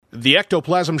The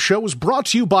Ectoplasm Show is brought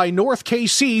to you by North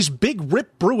KC's Big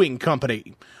Rip Brewing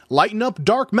Company. Lighten up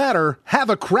dark matter, have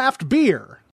a craft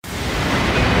beer.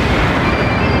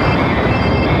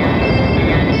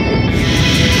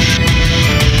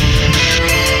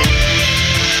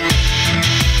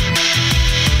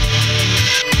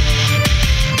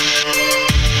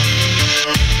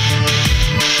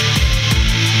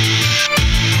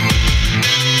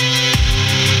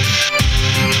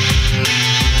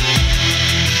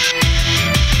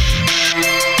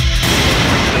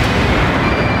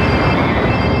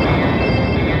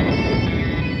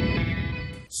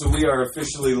 We are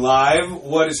officially live.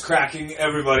 What is cracking,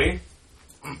 everybody?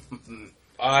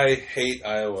 I hate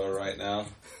Iowa right now.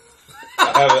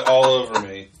 I have it all over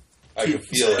me. I can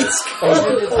feel it.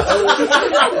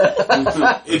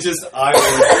 It's just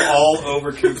Iowa all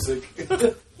over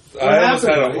Kupsik. I almost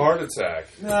had a heart attack.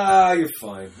 Nah, you're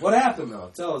fine. What happened,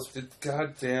 though? Tell us.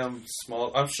 Goddamn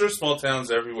small... I'm sure small towns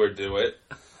everywhere do it.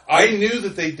 I knew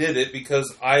that they did it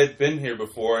because I had been here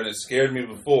before and it scared me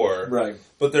before. Right.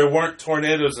 But there weren't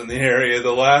tornadoes in the area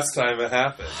the last time it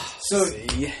happened. So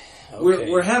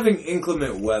we're having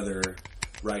inclement weather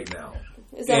right now.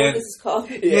 Is that what this is called?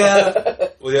 Yeah.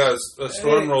 Well, yeah, a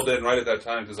storm rolled in right at that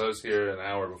time because I was here an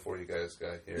hour before you guys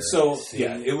got here. So,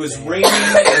 yeah, it was raining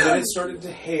and then it started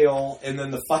to hail and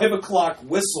then the 5 o'clock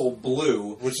whistle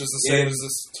blew. Which is the same as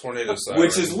this tornado siren.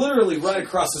 Which is literally right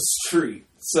across the street.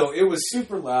 So it was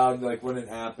super loud, like, when it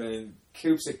happened.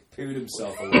 Kupsik pooed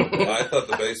himself a little bit. I thought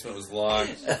the basement was locked.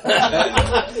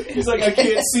 He's like, I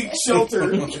can't seek shelter.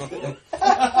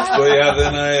 Well,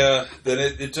 yeah, then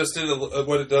it just did,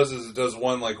 what it does is it does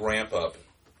one, like, ramp up.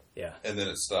 Yeah. And then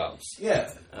it stops.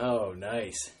 Yeah. Oh,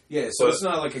 nice. Yeah, so it's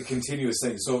not like a continuous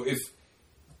thing. So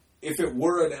if it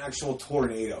were an actual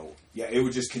tornado, yeah, it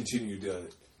would just continue to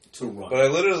run. But I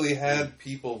literally had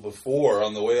people before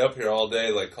on the way up here all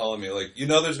day, like, calling me, like, you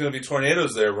know there's going to be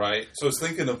tornadoes there, right? So I was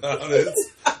thinking about it.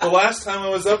 The last time I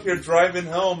was up here driving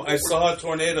home, I saw a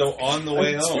tornado on the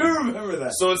way home. I do remember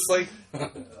that. So it's like...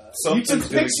 Something's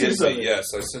going to get me. Yes,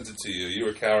 I sent it to you. You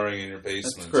were cowering in your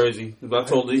basement. That's crazy. I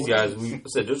told these guys, we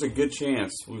said there's a good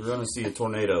chance we're going to see a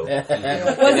tornado. Was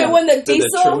it when the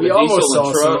diesel? We almost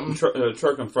saw the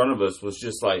truck in front of us was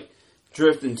just like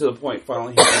drifting to the point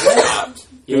finally he stopped.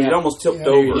 Yeah. It almost tipped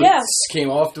over. Yeah. Came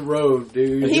off the road,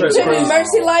 dude. He put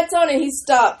emergency lights on and he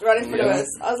stopped right in front of us.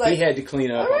 I was like, he had to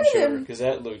clean up, I'm sure, because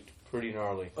that looked pretty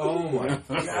gnarly. Oh my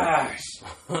gosh.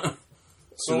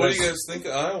 So what do you guys think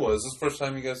of Iowa? Is this the first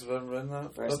time you guys have ever been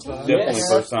that? First time. Definitely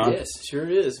first time. Yes, sure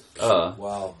is.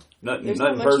 Wow. Nothing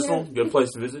personal. Good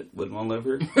place to visit. Wouldn't want to live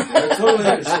here. I totally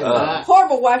understand.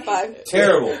 Horrible Wi-Fi.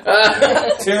 Terrible.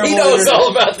 Terrible. He knows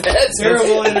all about that.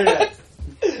 Terrible internet.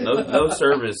 No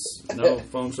service. No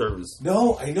phone service.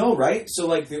 No, I know, right? So,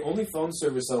 like, the only phone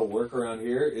service that'll work around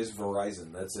here is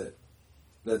Verizon. That's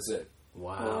it.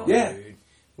 Wow. Yeah. Dude.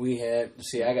 We had,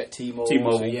 I got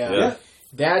T-Mobile. So yeah.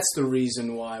 That's the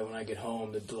reason why when I get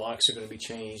home, the locks are going to be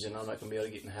changed and I'm not going to be able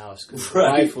to get in the house. Because my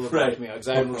wife will have locked me out because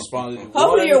I haven't responded to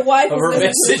Hopefully your wife of her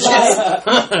messages.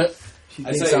 She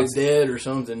thinks I'm dead or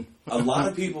something. A lot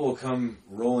of people will come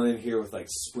rolling in here with, like,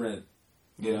 Sprint,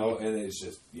 you know, and it's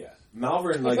just,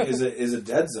 Malvern, like, is a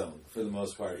dead zone for the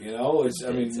most part, you know? It's,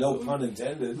 I mean, no pun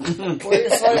intended. Well,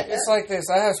 it's like this.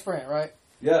 I have Sprint, right?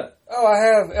 Yeah. Oh, I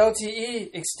have LTE,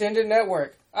 extended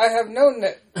network. I have no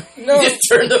net. No. Just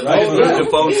turn the The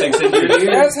phone sticks in your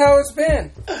ear. That's how it's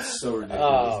been. So ridiculous.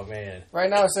 Oh, man. Right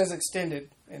now it says extended,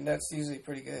 and that's usually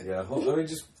pretty good. Yeah, let me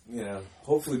just,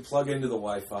 hopefully plug into the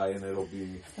Wi-Fi and it'll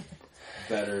be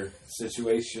better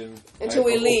situation. Until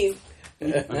we leave.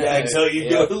 Yeah, until you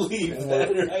go to leave,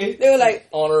 right? They were like,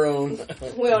 on our own.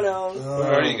 we don't know.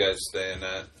 Where are you guys staying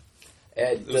at?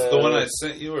 At the one I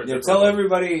sent you? Or tell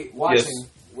everybody watching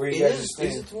where you guys are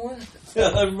staying. Is it the one?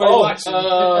 Tell everybody watching.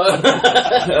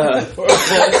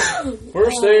 We're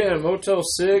staying at Motel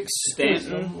 6.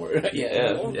 Stanton?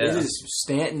 Yeah. It is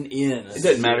Stanton Inn. It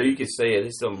doesn't matter. You can say it. They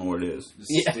still don't know where it is.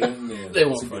 They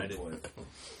won't find it.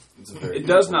 It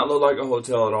does not look like a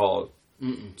hotel at all.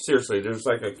 Mm-mm. Seriously, there's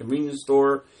like a convenience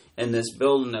store and this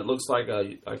building that looks like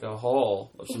a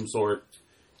hall of some sort.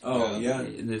 Oh, yeah.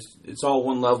 It's all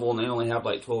one level and they only have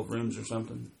like 12 rooms or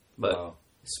something. But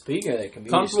speaking of that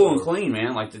convenience comfortable store, and clean,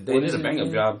 man. Like they did a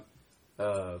bang-up job.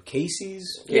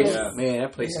 Casey's? Yeah. Man,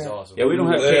 that place is awesome. Yeah, we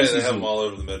don't have Casey's. They have them all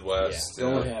over the Midwest. Yeah,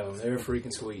 don't have them. They're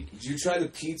freaking sweet. Did you try the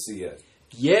pizza yet?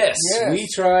 Yes, we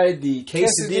tried the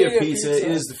quesadilla pizza.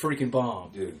 It is the freaking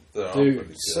bomb. Dude,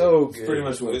 so good. Pretty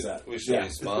much what it's at. We should be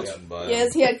sponsored by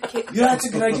Yes, he had... Yeah, that's a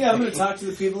good idea. I'm going to talk to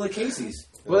the people at Casey's.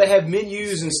 Well, they have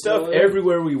menus and stuff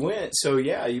everywhere we went, so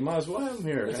yeah, you might as well have them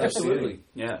here. Absolutely.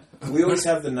 Yeah. We always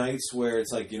have the nights where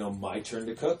it's like, my turn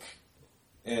to cook.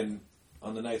 And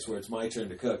on the nights where it's my turn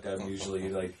to cook, I'm usually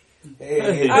like,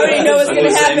 hey. I already know what's going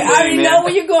to happen. I already know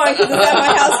where you're going because it's at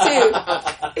my house too.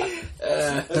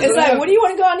 It's like, what do you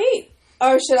want to go and eat?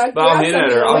 Or should I? But I'll hit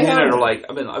at her.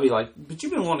 I'll be like, but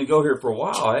you've been wanting to go here for a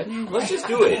while, haven't you? Let's just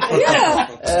do it. Yeah.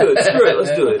 Let's do it. Screw it.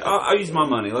 Let's do it. I'll use my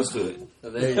money. Let's do it. Oh,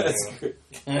 there you go.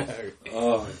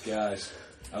 Oh my gosh,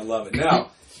 I love it.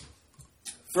 Now,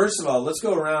 first of all, let's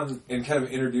go around and kind of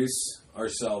introduce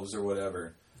ourselves or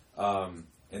whatever, and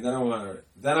then I want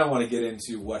to get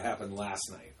into what happened last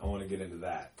night. I want to get into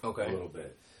that a little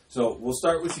bit. So we'll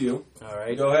start with you. All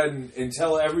right. Go ahead and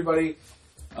tell everybody.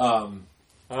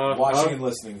 Watching and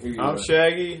listening. Who you I'm are.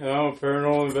 Shaggy. I'm a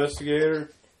paranormal investigator,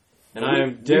 and I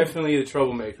am definitely the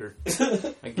troublemaker.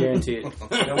 I guarantee it.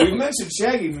 Now, we've mentioned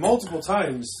Shaggy multiple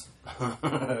times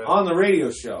on the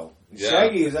radio show. Yeah.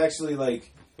 Shaggy is actually like...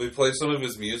 We play some of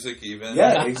his music even.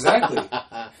 Yeah, exactly.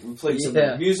 We played some of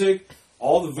his music,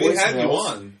 all the voicemails. We had you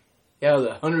on. Yeah,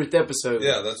 the 100th episode.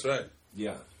 Yeah, that's right.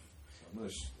 Yeah.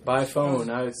 By phone.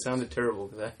 It sounded terrible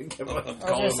because I kept on I was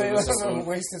calling going to say him. this is a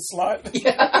wasted slot.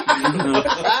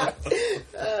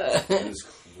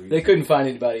 They couldn't find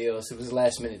anybody else. It was a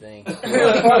last minute thing.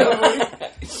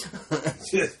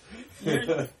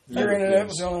 Your internet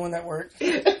was the only one that worked.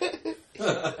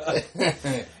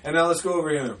 And now let's go over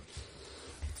here.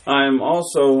 I'm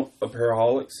also a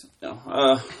Paraholics.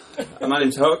 My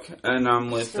name's Huck, and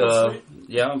I'm with.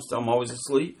 I'm always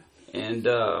asleep, and.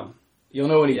 You'll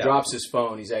know when he drops his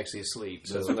phone, he's actually asleep.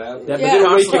 So that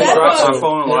constantly drops my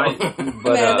phone light.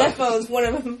 But, man, that phone's one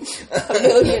of them. A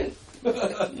million.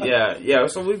 Yeah.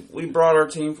 So we brought our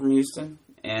team from Houston,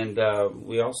 and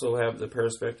we also have the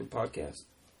Perspective podcast.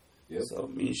 Yep. So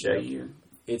me and Shaggy here.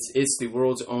 It's the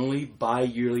world's only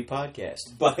bi-yearly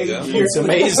podcast. Bi-yearly. It's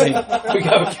amazing.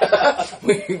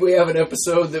 We have an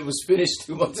episode that was finished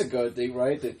 2 months ago, I think,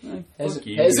 right? That hasn't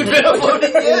been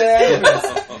uploaded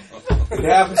yet. It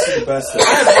happens to the best of us.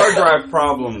 I have hard drive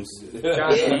problems.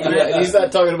 Yeah, he's not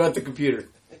talking about the computer.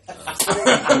 Now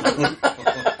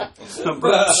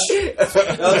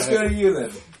let's go to you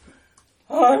then.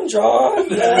 I'm John.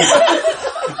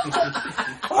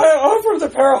 I'm from the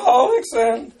Paraholics,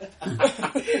 and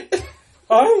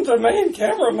I'm the main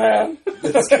cameraman.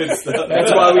 That's good stuff.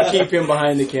 That's why we keep him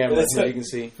behind the camera, so you can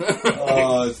see.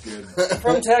 Oh, that's good.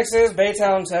 From Texas,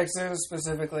 Baytown, Texas,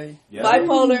 specifically. Yeah.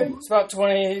 Bipolar. It's about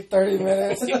 20, 30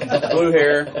 minutes. Blue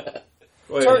hair.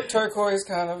 Turquoise,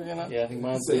 kind of, Yeah, I think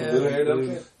mine's blue hair.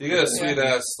 You got a sweet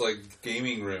ass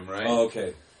gaming room, right? Oh,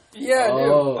 okay. Yeah, I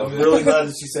do. I'm really glad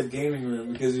that you said gaming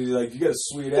room because you're like, you got a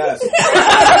sweet ass. You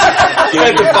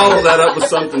had to follow that up with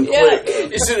something quick.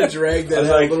 You should have dragged that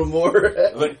out a little more.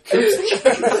 Where we're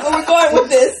going with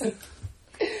this?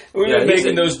 We've been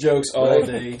making those jokes all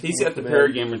day. He's got the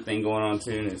Paragamer thing going on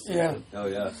too. And Yeah. Oh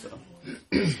yeah. So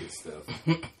that's good stuff.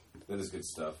 That is good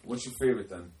stuff. What's your favorite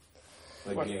then?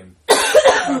 Game?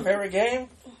 My favorite game?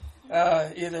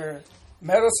 Either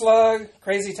Metal Slug,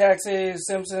 Crazy Taxi,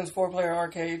 Simpsons, 4-player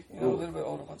arcade. A little bit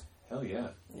older ones. Hell yeah.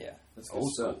 Yeah. That's good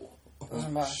stuff. Those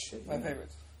are my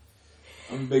favorites.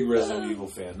 I'm a big Resident Evil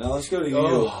fan. Now let's go to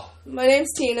you. My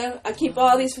name's Tina. I keep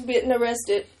all these from getting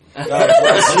arrested. God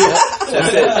bless you.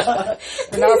 That's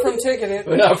it. We're not from Ticketed.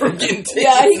 We're not from getting tickets.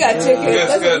 Yeah, he got You tickets.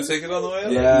 guys got a ticket on the way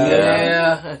up?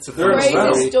 Yeah. That's a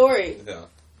Crazy story. Yeah.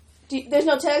 There's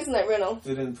no tags in that rental.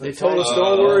 They told us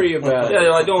don't worry about it. Yeah,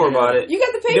 they're like, don't worry about it. You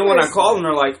got the papers. Then when I called them,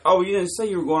 they're like, oh, you didn't say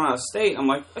you were going out of state. I'm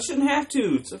like, I shouldn't have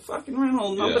to. It's a fucking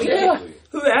rental. Nobody. Yeah.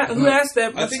 Who asked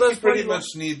that? I think you pretty much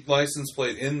need license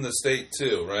plate in the state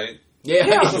too, right? Yeah,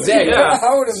 Yeah. exactly. Yeah.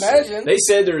 I would imagine. They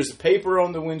said there's paper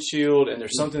on the windshield and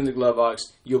there's something in the glove box.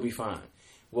 You'll be fine.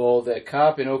 Well, that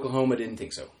cop in Oklahoma didn't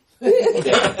think so.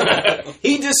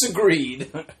 He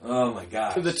disagreed Oh my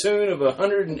god. to the tune of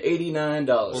 $189.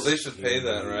 Well, they should pay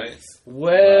that, right?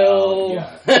 Well,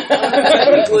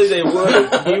 Technically, they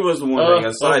would. He was the one that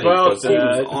got cited about because he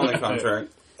was that. on the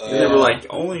contract. They were like,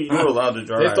 only you're allowed to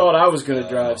drive. they thought I was going to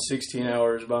drive 16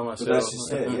 hours by myself. But that's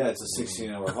just it. Yeah, it's a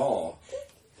 16-hour haul.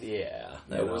 Yeah,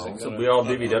 that You know, wasn't So going we all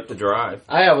divvied up the drive.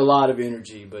 I have a lot of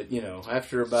energy, but,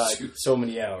 after about so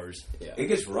many hours, It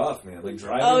gets rough, man. Like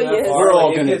driving Oh, that yes. far, We're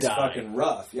all it gonna gets die. fucking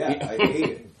rough. Yeah, I hate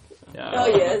it. Yeah. Oh,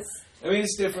 yes. I mean,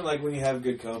 it's different like when you have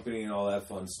good company and all that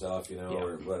fun stuff,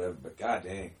 or whatever. But god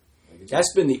dang. Like,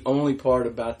 That's been the only part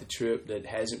about the trip that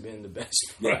hasn't been the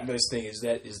best. Yeah. Best thing is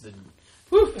the It's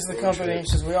the company,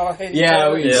 because we all hate each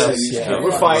other.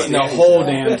 we're fighting the whole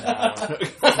damn time.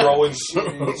 throwing shit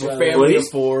at each other. Family of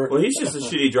four. Well, he's just a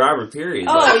shitty driver, period.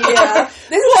 Oh yeah,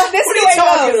 this is What are you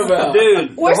talking about?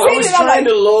 Dude, We're I sitting was and I'm trying like,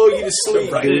 to lull you to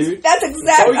sleep, dude. that's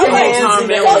exactly. Throw your I'm hands like, in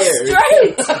the go air.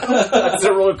 straight. It's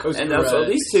a roller coaster and ride. so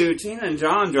these two, Tina and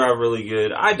John, drive really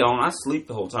good. I don't. I sleep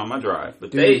the whole time I drive.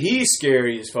 But Dude, they, he's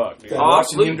scary as fuck, dude. I'll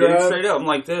Watching sleep, him dude, drive, straight up. I'm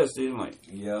like this, dude. I'm like,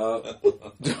 Yup.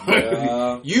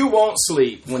 you won't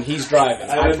sleep when he's driving.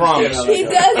 I promise. He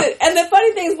doesn't. And the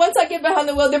funny thing is, once I get behind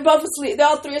the wheel, they're both asleep. They're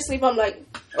all three asleep. I'm like,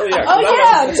 oh yeah, oh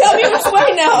yeah, tell me which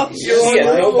way now. You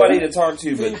got nobody to talk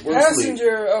to, The but we're asleep.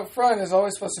 passenger up front is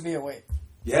always supposed to be awake.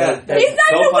 Yeah. He's not even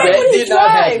awake That when he did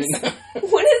not drives. happen.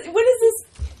 When is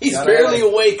this? He's Gotta barely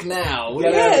have- awake now. You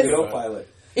gotta have Yes. a go pilot.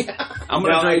 I'm gonna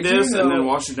Now, drink I do this and know- then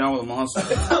wash it down with a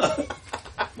monster.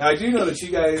 Now, I do know that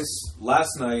you guys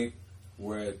last night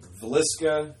were at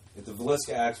the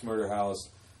Velisca Axe Murder House.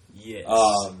 Yes.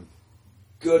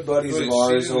 Good buddies Wait, of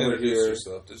ours she didn't over introduce here.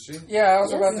 herself, did she? Yeah, I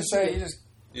was Yes, about to yes, say, you you just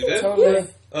You did? totally...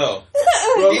 Oh.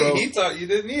 Ruh-roh. He thought you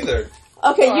didn't either.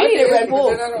 Okay, Oh, you I need a did, Red but Bull.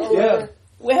 then I don't Yeah. remember.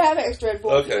 We have extra Red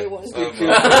Bull. Okay. If you want.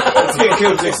 Let's get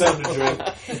Coop take something to drink.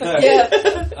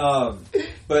 Yeah.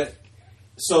 But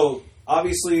so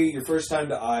obviously your first time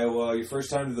to Iowa, your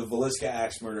first time to the Velisca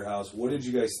Axe Murder House. What did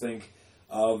you guys think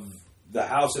of the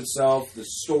house itself, the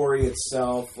story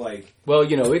itself? Like, Well,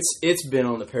 it's been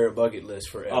on the para bucket list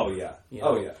forever. oh yeah, You know?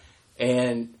 oh yeah,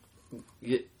 And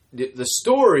the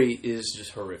story is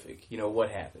just horrific. You know what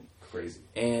happened, crazy.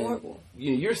 and Horrible.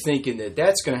 you're thinking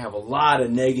that's going to have a lot of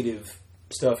negative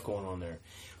stuff going on there.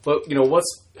 But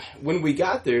when we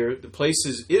got there, the place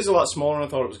is a lot smaller than I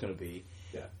thought it was going to be.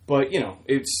 Yeah. But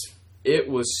it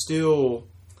was still.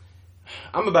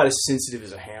 I'm about as sensitive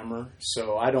as a hammer,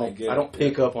 so I don't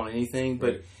pick up on anything.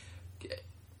 But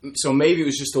so maybe it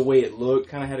was just the way it looked,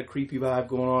 kind of had a creepy vibe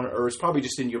going on, or it's probably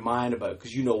just in your mind about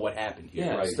because you know what happened here.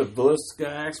 Yeah, Right. it's the Velisca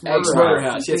Axe Murder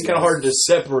House. Yeah, it's kind of hard to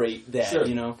separate that,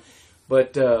 Sure.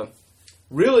 But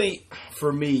really,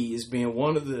 for me, as being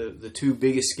one of the two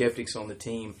biggest skeptics on the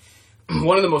team,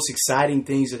 one of the most exciting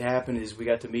things that happened is we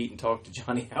got to meet and talk to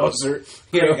Johnny Hauser.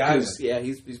 Great guy, 'cause, yeah,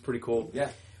 he's pretty cool. Yeah.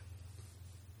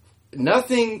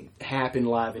 Nothing happened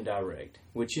live and direct,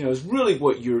 which is really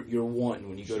what you're wanting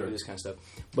when you go Sure. to this kind of stuff.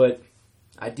 But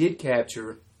I did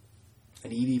capture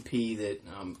an EVP that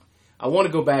I want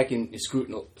to go back and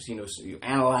scrutinize,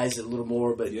 analyze it a little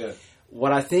more. But Yeah.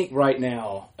 what I think right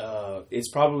now, it's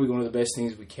probably one of the best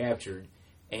things we captured.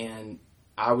 And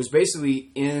I was basically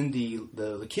in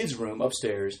the kids' room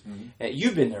upstairs. And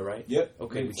you've been there, right? Yep.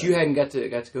 Okay, but you hadn't got to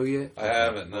go yet. I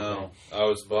haven't, no. I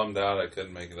was bummed out I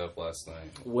couldn't make it up last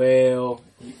night. Well,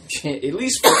 at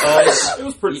least for us, It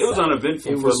was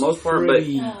uneventful it for was the most part, but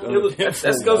pretty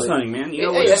that's ghost hunting, man. You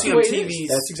know what you that's see the on way it is. TVs.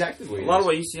 That's exactly the way A it lot is. of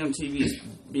what you see on TV is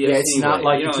BS. Yeah, it's not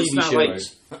anyway. like the It's TV not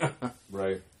shows. like-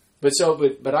 Right.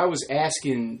 But I was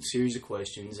asking a series of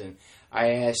questions, and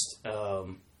I asked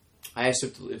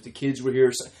if the kids were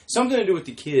here, something to do with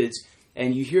the kids,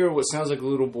 and you hear what sounds like a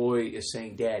little boy is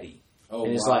saying "Daddy," Oh,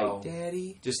 and it's wow. like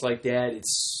 "Daddy," just like that.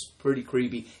 It's pretty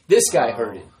creepy. This guy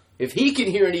heard it. If he can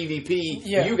hear an EVP,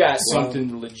 Yeah. you got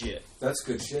something legit. That's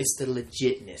good shit. It's the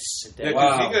legitness. Yeah, because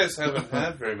Wow. you guys haven't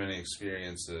had very many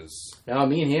experiences. Now,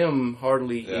 me and him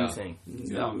hardly Yeah. anything.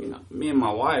 No, me and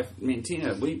my wife, me and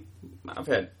Tina, I've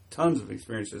had tons of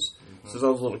experiences since I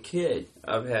was a little kid.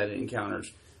 I've had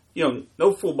encounters,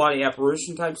 no full body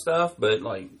apparition type stuff, but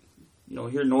like,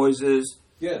 hear noises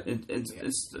Yeah. and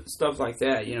stuff like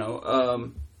that.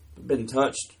 Been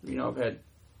touched. I've had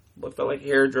what felt like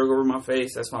hair drug over my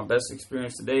face. That's my best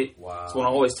experience to date. Wow. It's what I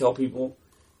always tell people.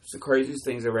 It's the craziest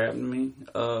things ever happened to me.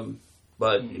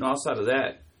 But outside of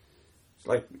that, it's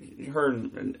like her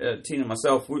and Tina and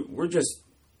myself, we're just,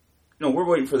 we're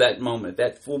waiting for that moment,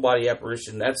 that full body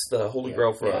apparition. That's the holy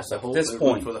grail for us at this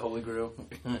point. For the Holy Grail.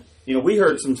 We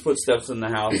heard some footsteps in the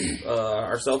house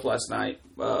ourselves last night.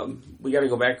 We got to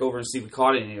go back over and see if we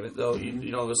caught any of it, though.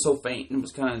 It was so faint and it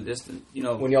was kind of distant.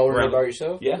 When y'all were around- by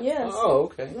yourself? Yeah. Yes.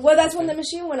 Oh, okay. Well, that's when the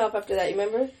machine went off after that. You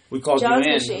remember? We called John's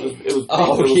you in. machine. It was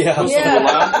Oh, it was, yeah. it was so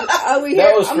loud. Yeah. We That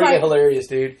hear. was I'm freaking like, hilarious,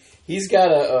 dude. He's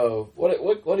got a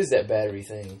what is that battery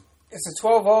thing? It's a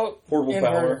 12-volt Portable inverter.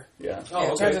 power. Yeah.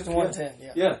 Yeah, it turns it to 110.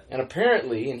 Yeah. Yeah. And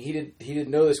apparently, and he didn't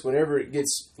know this. Whenever it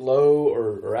gets low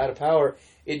or out of power,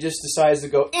 it just decides to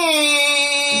go.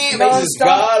 It makes this Non-stop.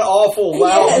 god awful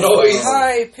loud Yes. noise.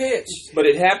 High pitched. But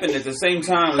it happened at the same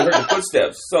time we heard the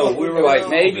footsteps. So we were like,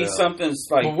 maybe Yeah. something's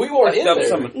like. But we weren't in up there.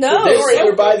 some- No. They were in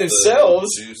there by The themselves.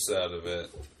 juice out of it.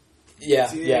 Yeah,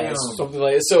 Damn. something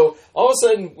like that. So all of a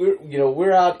sudden,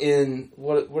 we're out in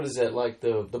what is that, like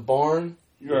the barn,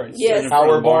 Right. Yes. In front of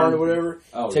power the barn or whatever,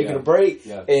 Oh, taking yeah. a break,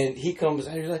 Yeah. and he comes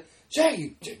out. He's like,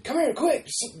 Jackie, come here, quick.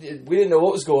 We didn't know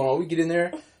what was going on. We get in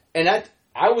there, and I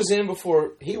was in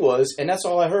before he was, and that's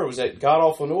all I heard was that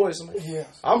god-awful noise. I'm like,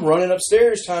 I'm running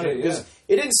upstairs trying to, because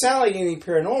it didn't sound like anything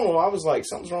paranormal. I was like,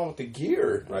 something's wrong with the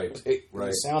gear. Right. It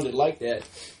sounded like that,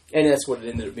 and that's what it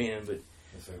ended up being. But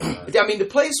I mean, the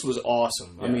place was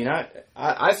awesome. Yeah. I mean,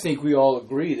 I think we all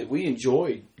agree that we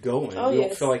enjoyed going. We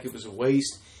don't feel like it was a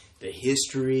waste. The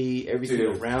history, everything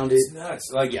around it. It's nuts.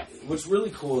 Like, what's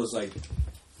really cool is like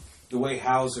the way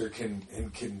Hauser can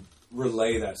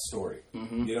relay that story.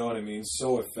 Mm-hmm. You know what I mean?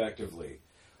 So effectively.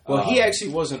 Well, he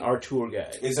actually wasn't our tour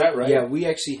guide. Is that right? Yeah, we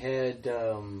actually had.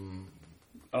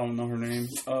 I don't know her name.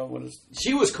 What is?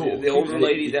 She was cool. The older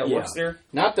lady that works there.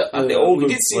 Not the older.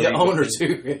 We did see the owner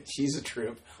too. She's a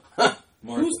trip.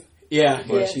 Martha. Yeah,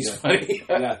 she's funny.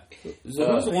 Yeah. Who's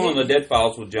the one on the Dead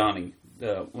Files with Johnny?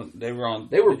 They were on.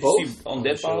 They were both on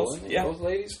Dead Files. Yeah, both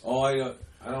ladies. Oh, I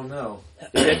don't know.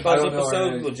 The Dead Files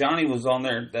episode with Johnny was on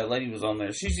there. That lady was on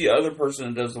there. She's the other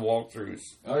person that does the walkthroughs.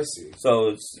 Oh, I see. So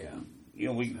it's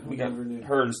we got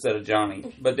her instead of Johnny.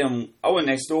 But then I went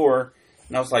next door.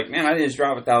 And I was like, man, I didn't just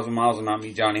drive 1,000 miles and not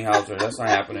meet Johnny Hauser. That's not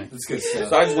happening. That's good stuff.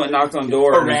 So I just went and knocked on the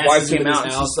door, and his wife came out,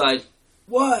 and she's like,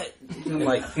 what? And I'm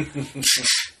like,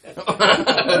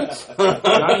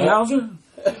 Johnny Hauser?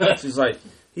 She's like,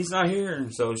 he's not here.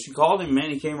 And so she called him, man.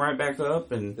 He came right back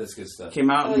up, and that's good stuff. Came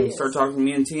out and started talking to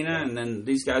me and Tina, and then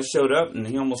these guys showed up, and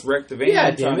he almost wrecked the van.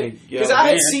 Yeah, damn it. Because I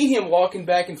had seen him walking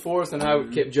back and forth, and I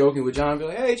kept joking with John, be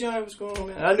like, hey, John, what's going on,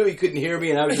 man? And I knew he couldn't hear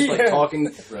me, and I was just like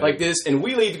talking like this, and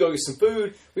we leave to go get some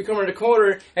food. We come around the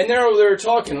corner, and they're over there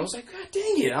talking. I was like, God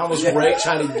dang it. I almost wrecked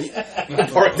trying to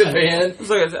park the van. It's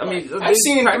like, I mean, I've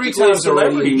seen him 3 times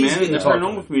already, man, in the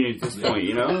paranormal community at this point,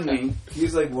 you know? I mean,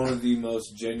 he's like one of the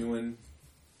most genuine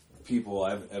people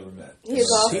I've ever met. He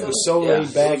was awesome. He was so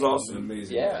laid back. It was awesome.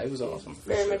 Amazing. Yeah, it was awesome.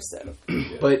 Very much so.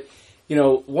 But, you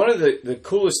know, one of the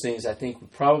coolest things I think we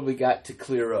probably got to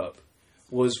clear up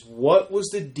was what was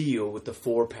the deal with the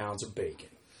 4 pounds of bacon?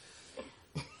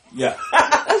 Yeah.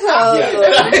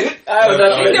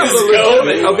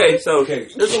 Okay, so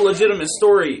there's a legitimate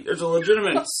story. There's a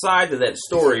legitimate side to that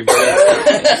story, but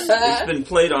it's been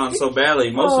played on so badly,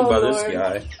 mostly by this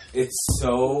guy. It's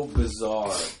so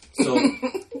bizarre. So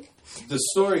the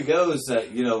story goes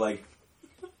that, you know, like,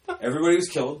 everybody was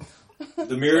killed,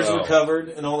 the mirrors were covered,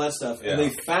 and all that stuff, and they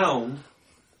found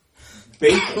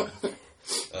bacon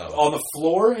on the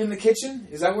floor in the kitchen.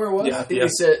 Is that where it was? Yeah, I think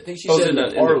she said in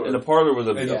the parlor. In the parlor with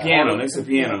a piano, next to the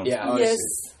piano. Yeah. Yes.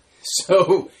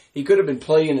 So he could have been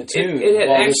playing a tune. It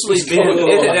has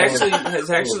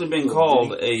actually been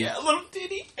called a little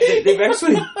ditty.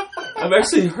 I've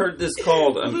actually heard this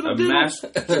called a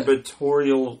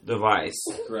masturbatorial device.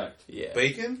 Correct. Yeah.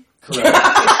 Bacon? Correct.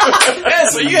 Yeah,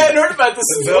 so you hadn't heard about this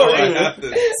story.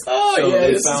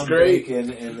 They found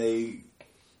bacon and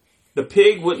the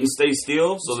pig wouldn't stay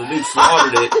still, so the dude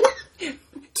slaughtered it.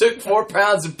 Took 4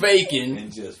 pounds of bacon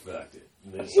and just fucked it.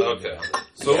 Okay.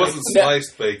 So it wasn't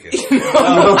sliced bacon.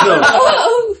 No.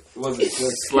 It wasn't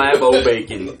slab-o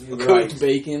bacon. Cooked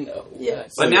bacon. Oh,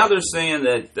 yes. But now they're saying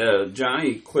that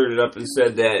Johnny cleared it up and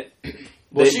said that.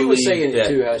 Well, she was saying it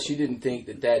too, how she didn't think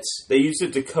that's. They used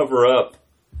it to cover up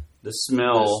the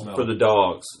smell for the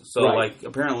dogs. So, like,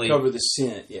 apparently. Cover the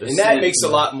scent. Yeah. And that makes a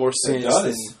lot more sense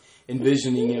than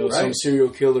envisioning, some serial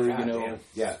killer,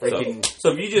 freaking.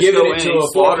 So if you just go in to a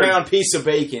 4 pound piece of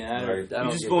bacon, you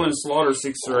just go in and slaughter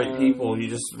 6 or 8 people. You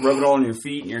just rub it all on your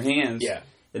feet and your hands. Yeah.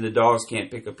 And the dogs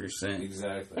can't pick up your scent.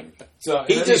 Exactly. So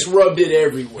he just rubbed it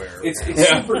everywhere. It's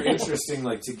super interesting,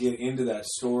 like, to get into that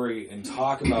story and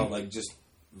talk about, like, just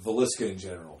Villisca in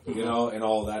general, you know, and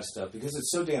all that stuff, because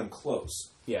it's so damn close.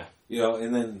 Yeah. You know,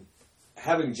 and then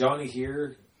having Johnny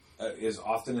here as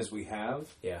often as we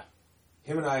have. Yeah.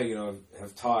 Him and I,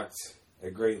 have talked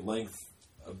at great length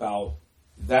about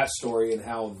that story and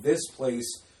how this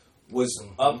place was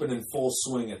up and in full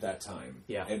swing at that time.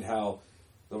 Yeah. And how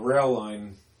the rail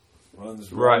line runs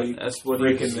That's what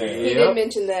freaking there. He did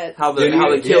mention that. How the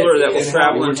killer that was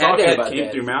traveling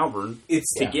came through Malvern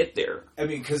to get there. I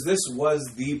mean, because this was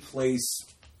the place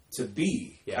to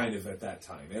be, kind of, at that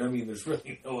time. And I mean, there's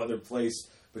really no other place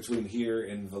between here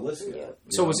and Villisca. Yeah.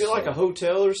 So was it like a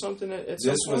hotel or something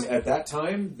this was, at that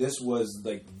time, this was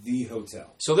like the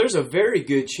hotel. So there's a very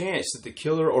good chance that the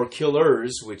killer or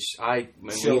killers, which I am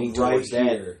leaning towards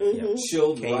here. Mm-hmm.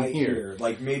 Chilled right here.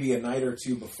 Like maybe a night or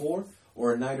two before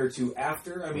or a night or two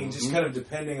after. I mean, just kind of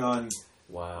depending on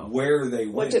where they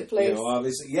went. What took place.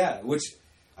 Obviously, which...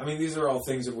 I mean, these are all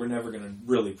things that we're never going to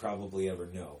really probably ever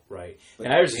know. Right. But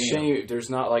and there's a shame if there's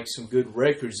not, like, some good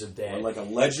records of that. Or like a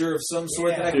ledger of some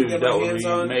sort that I can get my hands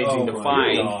on. Amazing to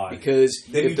find. Because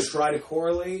then you try to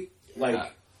correlate,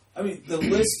 like, I mean, the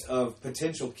list of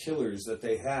potential killers that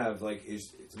they have, like,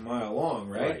 it's a mile long,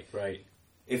 right? Right.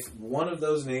 If one of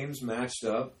those names matched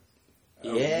up,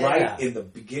 Yeah. right in the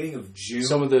beginning of June.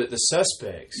 Some of the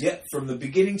suspects. Yeah, from the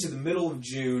beginning to the middle of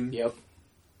June. Yep.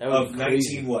 Of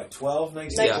 1912.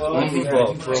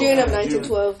 1912? June of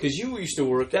 1912. Because you used to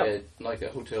work at like a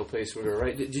hotel place, or whatever,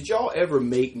 right? Did y'all ever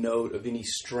make note of any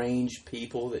strange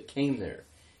people that came there?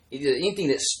 Anything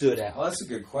that stood out? Well, that's a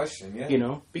good question, yeah. You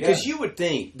know? Because you would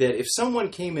think that if someone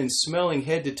came in smelling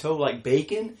head to toe like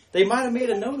bacon, they might have made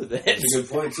a note of that. That's a good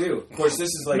point, too. Of course, this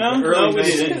is like No, the early we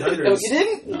didn't. 1900s. Oh, you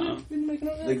didn't? No. You didn't make a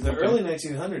note of that? Like the early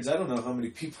 1900s, I don't know how many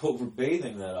people were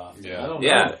bathing that often. Yeah. I don't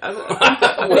Yeah.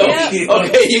 know. Well,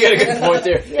 okay, you got a good point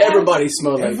there. Yeah. Everybody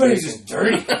smelled like Everybody's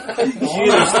bacon. just dirty.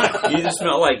 You either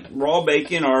smell like raw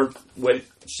bacon or wet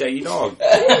shaggy dog.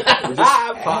 Or just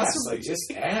ass, like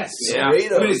just ass. Yeah. I mean,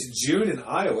 it's June in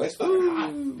Iowa. It's fucking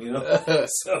hot, you know?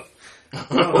 So,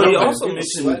 Well, he also People mentioned,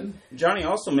 sweating. Johnny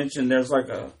also mentioned there's like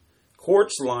a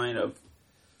quartz line of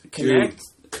connect.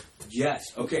 Yes.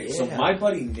 Okay. So Yeah. my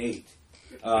buddy Nate,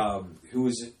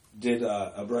 who did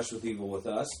a Brush with Evil with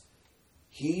us,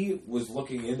 he was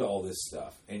looking into all this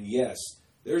stuff, and yes,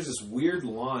 there's this weird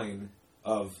line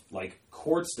of like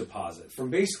quartz deposit from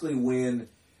basically when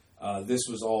this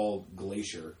was all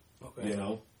glacier. Okay. You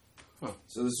know. Huh.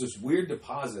 So there's this weird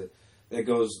deposit that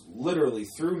goes literally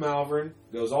through Malvern,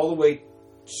 goes all the way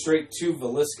straight to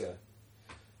Villisca,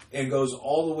 and goes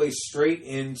all the way straight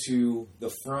into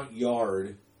the front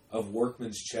yard of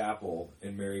Workman's Chapel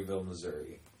in Maryville,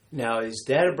 Missouri. Now, is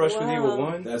that a Brush with Wow. Evil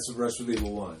 1? That's the Brush with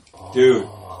Evil 1. Dude,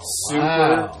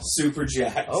 super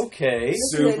jacked. Okay.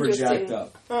 Super interesting. jacked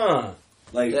up. Huh.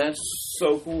 Like, That's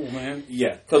so cool, man.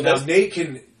 yeah. 'Cause Now,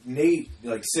 that's- Nate,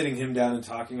 like, sitting him down and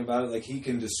talking about it, like, he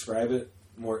can describe it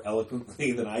more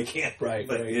eloquently than I can. Right,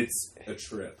 But right. it's a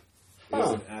trip. It was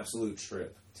Huh. an absolute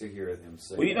trip to hear him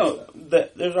say Well, you that know, stuff.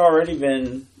 there's already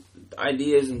been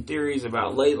ideas and theories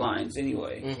about ley lines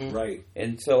anyway. Mm-hmm. Right.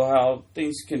 And so how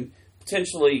things can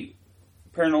potentially,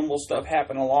 paranormal stuff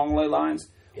happen along ley lines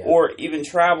Yeah. or even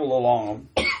travel along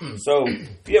them. So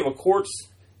if you have a quartz,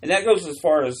 and that goes as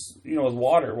far as, you know, with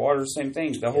water. Water's the same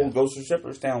thing. The whole Ghost of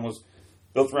Shepherdstown was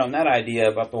built around that idea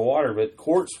about the water, but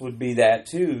quartz would be that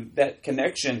too, that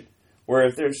connection where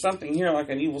if there's something here like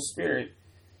an evil spirit,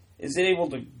 is it able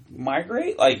to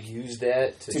migrate? Like, Use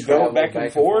that To to go travel back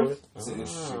and forth? It's an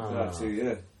interesting Ah. thought, too,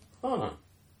 yeah. Huh.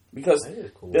 because That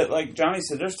is cool. that, like Johnny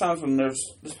said, there's times when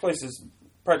this place is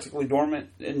practically dormant,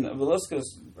 and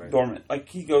Villisca's dormant. Like,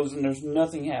 he goes and there's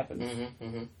nothing happens. Mm-hmm,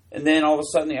 mm-hmm. And then all of a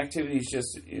sudden the activity is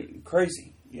just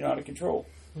crazy, out of control.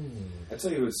 I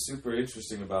tell you what's super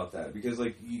interesting about that, because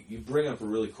like you bring up a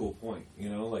really cool point,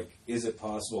 like, is it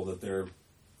possible that they're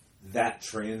that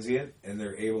transient and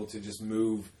they're able to just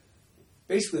move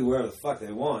basically wherever the fuck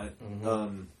they want,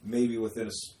 maybe within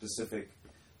a specific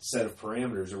set of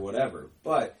parameters or whatever.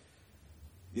 But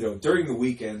during the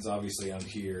weekends, obviously I'm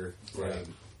here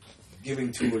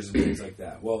giving tours and things like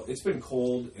that. Well, it's been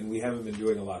cold and we haven't been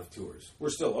doing a lot of tours. We're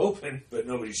still open, but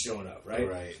nobody's showing up, right?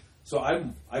 Right. So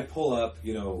I pull up,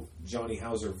 Johnny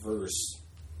Hauser verse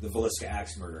the Villisca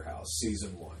Axe Murder House,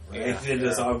 season 1, right? Yeah. And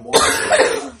as I'm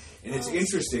watching, and it's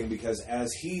interesting because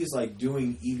as he's like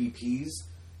doing EVPs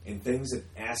and things and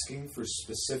asking for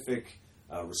specific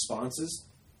responses,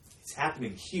 it's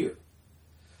happening here.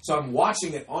 So I'm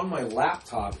watching it on my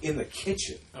laptop in the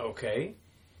kitchen, Okay.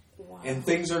 Wow. and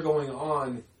things are going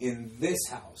on in this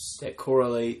house. That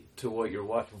correlate to what you're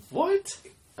watching. What?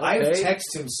 I've Okay.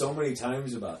 texted him so many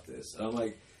times about this. And I'm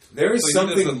like, there is So he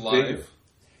does something it live? bigger.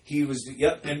 He was,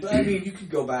 and I mean, you could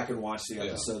go back and watch the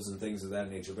episodes and things of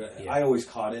that nature, but Yeah. I always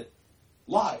caught it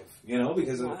live,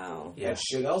 because Wow. it had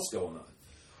shit else going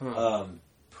on. Huh.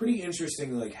 Pretty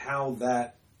interesting, like, how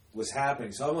that was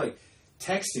happening. So I'm like,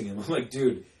 texting him, I'm like,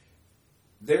 dude,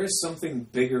 there's something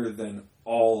bigger than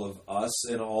all of us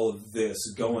and all of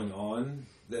this going on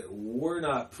that we're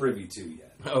not privy to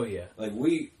yet. Oh, yeah. Like,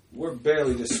 we're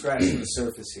barely just scratching the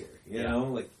surface here, you know?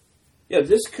 Like, Yeah,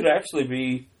 this could actually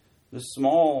be the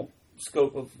small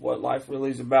scope of what life really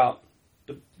is about.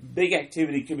 The big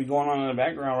activity could be going on in the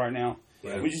background right now.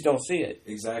 Right. We just don't see it.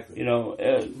 exactly.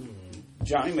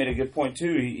 Johnny made a good point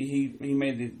too. He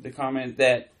made the comment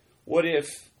that what if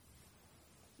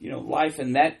life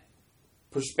in that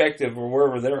perspective or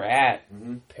wherever they're at,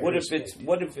 what if the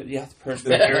perspective.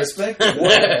 The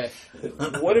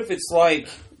perspective. What if it's like,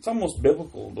 it's almost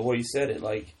biblical the way he said it,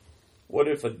 like, what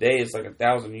if a day is like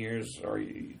 1,000 years, or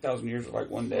 1,000 years are like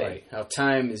one day? Right. How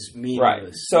time is meaningless.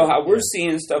 Right. So how we're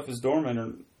seeing stuff as dormant,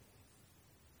 or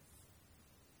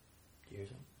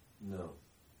No.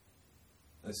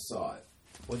 I saw it.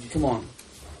 come on.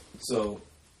 So,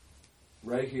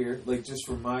 right here, like just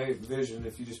from my vision,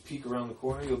 if you just peek around the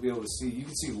corner, you'll be able to see. You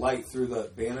can see light through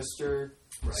the banister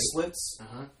slits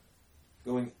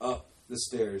going up the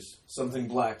stairs. Something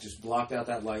black just blocked out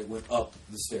that light, went up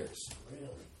the stairs. Really?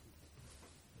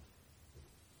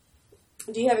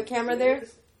 Do you have a camera there?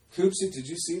 Koopsie, did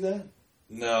you see that?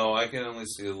 No, I can only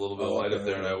see a little bit of light up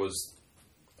there, and I was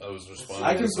responding.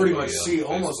 I can to pretty somebody much on see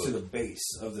almost Facebook. to the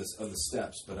base of the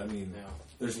steps, but I mean,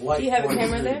 there's light. Do you have a pouring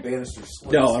camera through there? the banister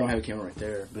slits. No, I don't have a camera right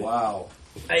there. But Wow.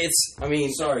 I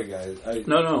mean, Sorry, guys.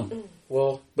 No.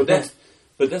 well, But that's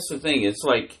the thing. It's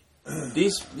like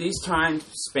these time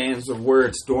spans of where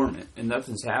it's dormant and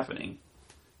nothing's happening.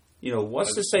 You know,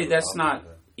 what's to say that's not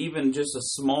even just a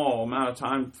small amount of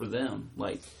time for them?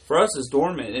 Like for us, it's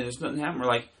dormant and there's nothing happening. We're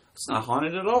like, it's not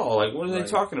haunted at all. Like, what are they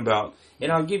talking about?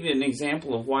 And I'll give you an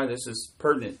example of why this is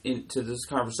pertinent to this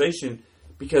conversation.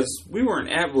 Because we weren't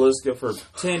at Villisca for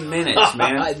 10 minutes,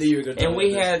 man. I knew you were going to. And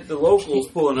we had the locals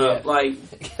pulling up like,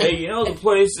 hey, you know the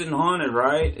place isn't haunted,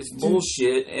 right? It's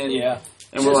bullshit. And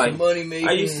and we're like,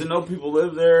 I used to know people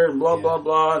live there and blah, blah,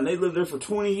 blah. And they lived there for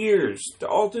 20 years,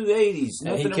 all through the 80s.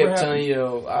 And he Nothing kept ever telling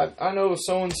happened. you, I know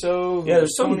so-and-so. Yeah,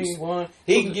 there's some- 21.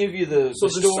 He can give you the So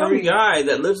there's story. some guy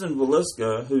that lives in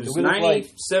Villisca who's It would look like-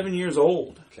 97 years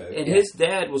old. Okay. And his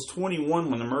dad was 21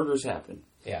 when the murders happened.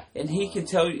 Yeah. And he can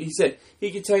tell you, he said,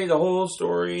 he could tell you the whole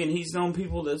story, and he's known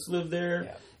people that's lived there.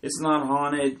 Yeah. It's not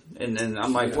haunted. And then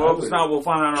I'm like, well, if it's not, we'll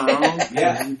find out on our own.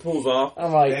 Yeah. And he pulls off.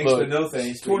 I'm like, Thanks, look, but no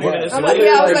thanks. 20 minutes I'm later, like,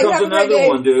 yeah, I was there like, comes have a great another day.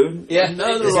 one, dude. Yeah.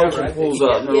 Another Is that local right? pulls up,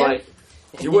 and they're Yeah. like,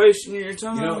 you're wasting your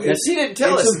time. You know, Now, see, he didn't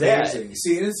tell it's us that. amazing.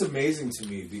 See, and it's amazing to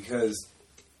me because,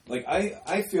 like,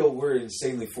 I feel we're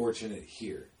insanely fortunate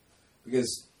here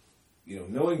because, you know,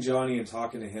 knowing Johnny and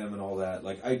talking to him and all that,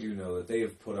 like, I do know that they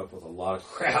have put up with a lot of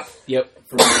crap Yep.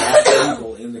 from a lot of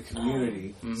people in the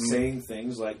community saying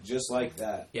things like just like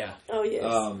that. Yeah. Oh, yes.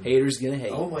 Haters gonna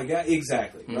hate. Oh my God!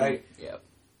 Exactly. Right. Yep.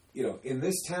 You know, in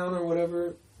this town or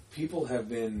whatever, people have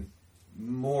been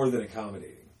more than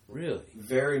accommodating. Really?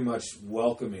 Very much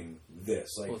welcoming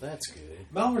this. Like, Well, that's good.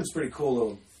 Malvern's pretty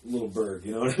cool little burg.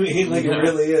 You know what I mean? Like, it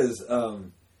really is.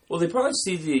 Well, they probably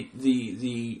see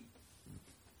the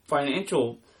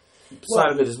financial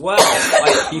side of it as well.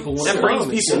 Like People want that to brings come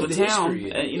and people see to the town,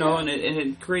 history. and, you know, and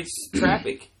it creates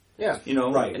traffic. Yeah. You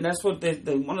know, Right. and that's what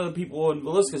one of the people in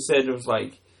Villisca said. It was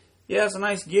like, yeah, it's a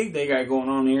nice gig they got going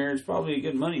on here. It's probably a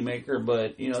good moneymaker,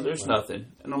 but, you know, there's nothing.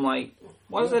 And I'm like,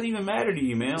 why does that even matter to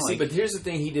you, man? See, Like, but here's the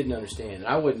thing he didn't understand, and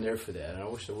I wasn't there for that, and I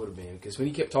wish I would have been, because when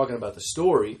he kept talking about the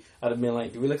story, I'd have been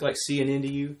like, do we look like CNN to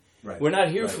you? Right. We're not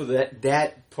here Right. for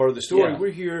that part of the story. Yeah.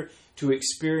 We're here to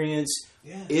experience,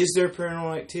 is there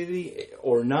paranormal activity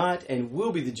or not, and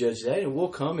we'll be the judge of that, and we'll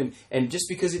come, and just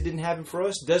because it didn't happen for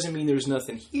us doesn't mean there's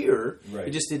nothing here. Right.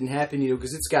 It just didn't happen, you know,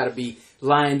 because it's got to be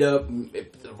lined up,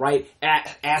 the right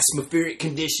atmospheric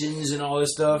conditions and all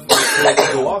this stuff for it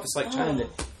to go off. It's like trying to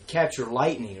capture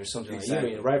lightning or something like that. You're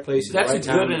in the right place at that's the a right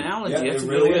time. good analogy. Yeah, That's it a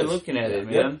really good way is. of looking at it,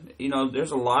 man. You know,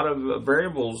 there's a lot of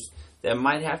variables that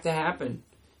might have to happen.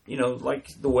 You know, like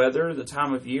the weather, the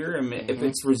time of year, and if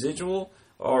it's residual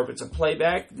or if it's a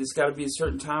playback, it's got to be a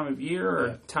certain time of year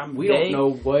or time of We day. don't know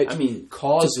what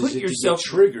causes to put it yourself to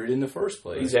get triggered in the first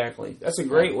place. Exactly. That's a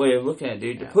great way of looking at it,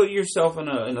 dude. To put yourself in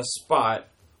a spot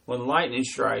when lightning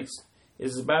strikes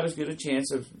is about as good a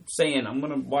chance of saying, I'm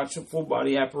going to watch a full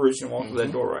body apparition walk through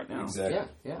that door right now. Exactly.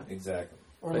 Yeah. Exactly.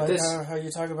 Or But like this- how you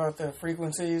talk about the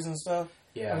frequencies and stuff.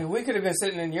 Yeah. I mean, we could have been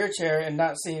sitting in your chair and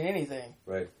not seeing anything.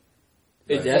 Right.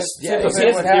 That's typically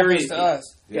that's what the happens theory. to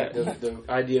us. Yeah, the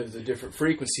idea of the different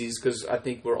frequencies, because I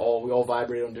think we all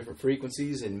vibrate on different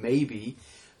frequencies, and maybe,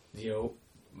 you know,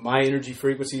 my energy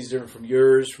frequency is different from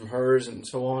yours, from hers, and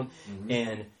so on.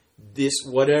 And this,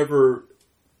 whatever,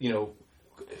 you know,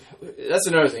 that's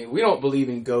another thing. We don't believe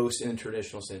in ghosts in the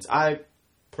traditional sense. I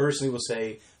personally will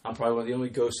say I'm probably one of the only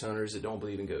ghost hunters that don't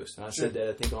believe in ghosts. And I said that,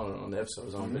 I think, on the episode I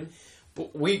was on.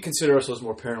 But we consider ourselves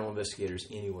more paranormal investigators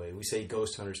anyway. We say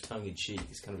ghost hunters tongue-in-cheek.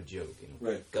 It's kind of a joke, you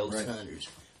know. Right. Ghost hunters.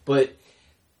 But,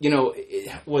 you know,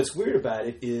 what's weird about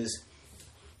it is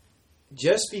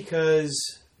just because,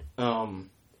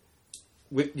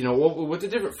 with the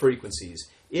different frequencies,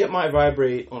 it might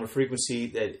vibrate on a frequency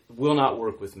that will not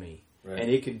work with me. Right. And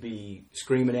it could be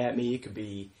screaming at me. It could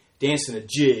be dancing a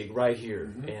jig right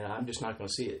here. And I'm just not going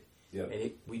to see it. Yep.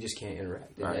 And we just can't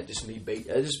interact. And Right. that just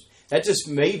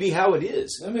may be how it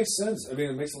is. That makes sense. I mean,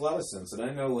 it makes a lot of sense. And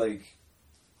I know, like,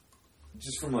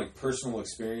 just from, like, personal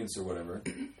experience or whatever,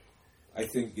 I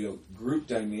think, you know, group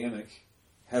dynamic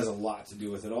has a lot to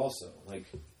do with it also. Like,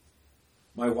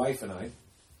 my wife and I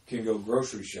can go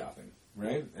grocery shopping,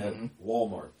 right? At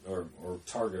Walmart or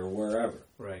Target or wherever.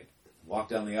 Right. Walk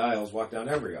down the aisles, walk down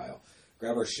every aisle.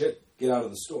 grab our shit, get out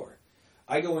of the store.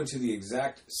 I go into the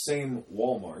exact same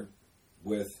Walmart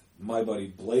with my buddy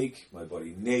Blake, my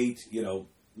buddy Nate,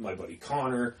 my buddy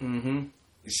Connor. Mm-hmm.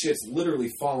 Shit's literally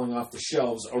falling off the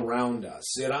shelves around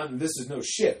us. And this is no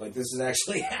shit. Like, this has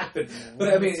actually happened.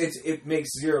 But, I mean, it makes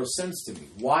zero sense to me.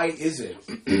 Why is it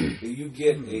that you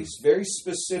get a very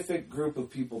specific group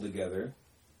of people together,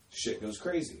 shit goes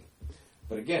crazy?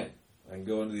 But, again, I can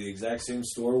go into the exact same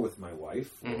store with my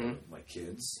wife or my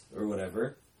kids or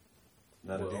whatever.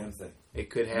 Not a damn thing.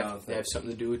 It could have something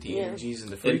to do with the energies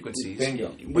and the frequencies.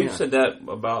 Bingo. We've said that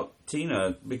about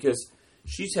Tina because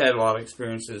she's had a lot of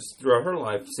experiences throughout her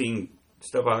life, seeing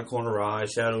stuff out of the corner of her eye,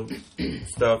 shadow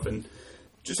stuff, and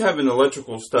just having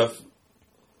electrical stuff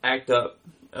act up.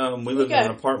 We lived in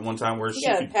an apartment one time where she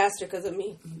got a pastor because of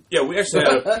me. Yeah, we actually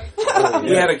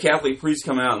had a Catholic priest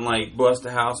come out and bless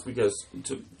the house because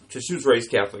she was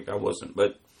raised Catholic. I wasn't,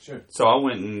 but sure. So I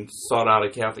went and sought out a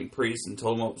Catholic priest and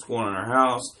told him what was going on in our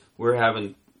house. We were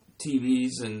having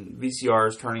TVs and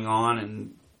VCRs turning on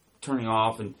and turning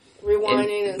off and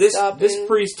rewinding and this, stopping. This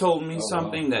priest told me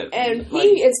something that... And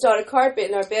he installed a carpet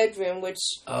in our bedroom, which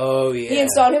he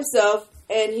installed himself,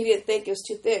 and he didn't think it was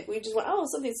too thick. We just went,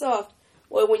 something soft.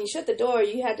 Well, when you shut the door,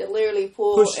 you had to literally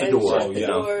push the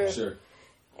door. Sure.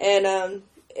 And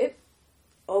it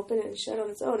opened and shut on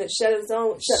its own. It shut on its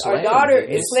own. Our daughter,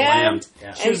 it slammed.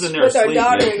 Yeah. She was in there with our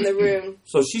daughter in the room.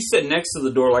 So she's sitting next to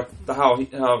the door, like how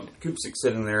Coopsick's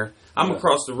sitting there. I'm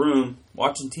across the room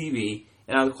watching TV.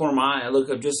 And out of the corner of my eye, I look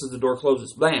up just as the door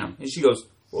closes. Blam! And she goes,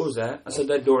 "What was that?" I said,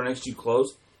 "That door next to you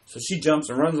closed." So she jumps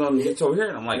and runs on and gets over here.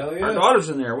 And I'm like, "Our daughter's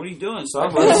in there. What are you doing?" So I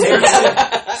run there.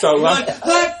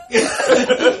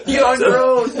 You're on your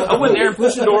own. I went there and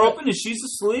pushed the door open, and she's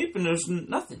asleep, and there's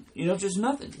nothing. Just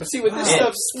nothing. But see, with this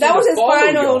stuff, that was his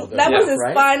final. That was his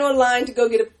final line to go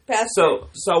get a pastor.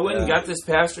 So I went and got this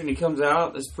pastor, and he comes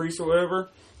out, this priest or whatever,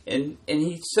 and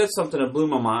he said something that blew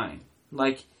my mind.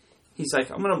 He's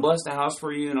like, "I'm going to bless the house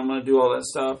for you, and I'm going to do all that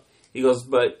stuff." He goes,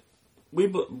 "But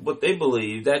what they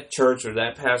believe, that church or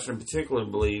that pastor in particular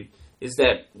believe, is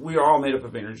that we are all made up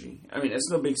of energy. I mean, it's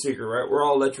no big secret, right? We're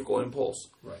all electrical impulse."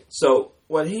 Right. So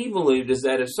what he believed is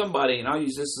that if somebody, and I'll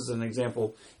use this as an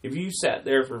example, if you sat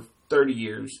there for 30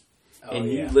 years and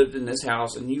you lived in this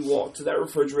house and you walked to that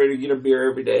refrigerator, get a beer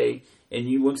every day, and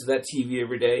you went to that TV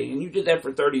every day, and you did that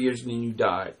for 30 years and then you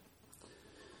died,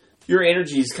 your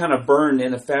energy is kind of burned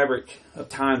in a fabric of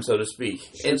time, so to speak.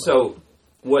 Sure. And so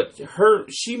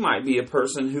she might be a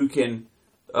person who can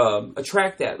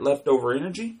attract that leftover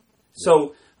energy.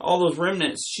 So all those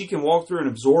remnants, she can walk through and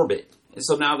absorb it. And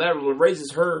so now that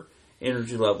raises her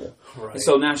energy level. Right. And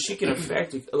so now she can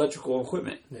affect electrical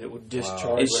equipment. And it would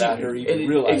discharge without her even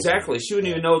realizing. Exactly. She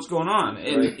wouldn't even know what's going on.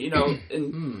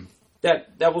 And,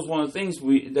 that was one of the things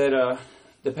that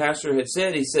the pastor had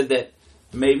said. He said that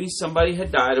maybe somebody had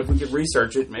died, if we could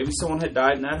research it. Maybe someone had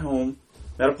died in that home,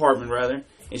 that apartment rather,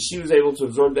 and she was able to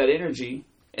absorb that energy.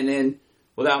 And then,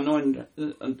 without knowing,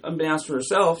 unbeknownst to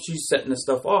herself, she's setting this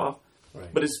stuff off.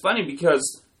 Right. But it's funny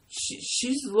because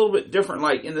she's a little bit different,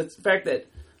 in the fact that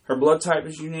her blood type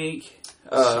is unique.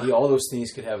 All those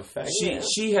things could have effect.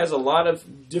 She has a lot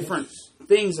of different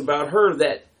things about her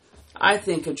that I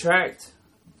think attract.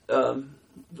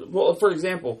 For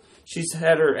example, she's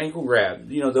had her ankle grabbed.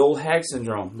 The old hag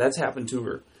syndrome. That's happened to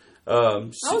her. I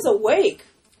was awake.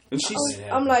 And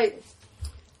I'm like...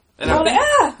 And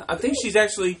I think she's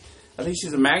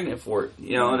a magnet for it.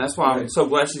 And that's why I'm so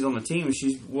glad she's on the team and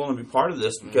she's willing to be part of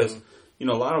this because, a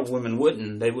lot of women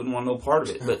wouldn't. They wouldn't want no part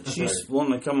of it. But she's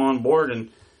willing to come on board. And,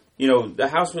 the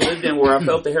house we lived in where I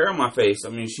felt the hair on my face, I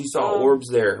mean, she saw orbs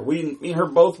there. Me and her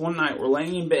both one night were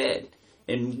laying in bed.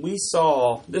 And we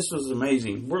saw, this was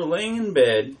amazing. We're laying in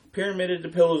bed, pyramided the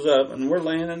pillows up, and we're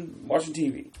laying and watching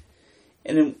TV.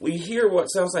 And then we hear what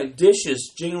sounds like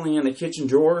dishes jingling in the kitchen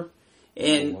drawer.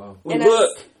 And we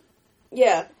look.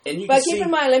 Yeah. And but keep in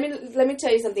mind, let me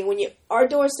tell you something. Our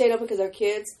door stayed open because our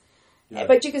kids,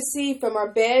 but you could see from our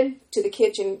bed to the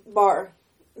kitchen bar.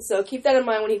 So keep that in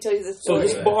mind when he tells you this story.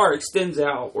 So this bar extends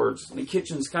outwards. The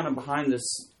kitchen's kind of behind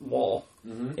this wall.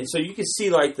 Mm-hmm. And so you can see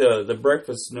the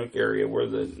breakfast nook area where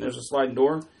there's a sliding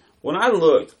door. When I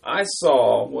looked, I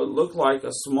saw what looked like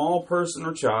a small person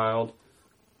or child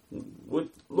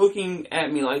looking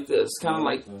at me like this, kind of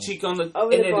like cheek on the...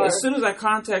 Over the bar. As soon as I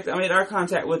made eye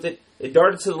contact with it, it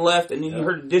darted to the left, and then you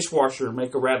heard the dishwasher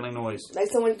make a rattling noise. Like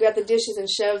someone grabbed the dishes and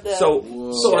shoved the...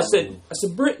 So I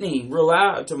said, Brittany, real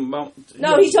loud to my...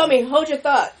 No, he told me, hold your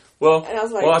thought. Well, and I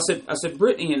was like... I said,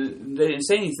 Brittany, and they didn't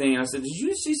say anything. And I said, did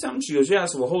you see something? She goes, yeah. I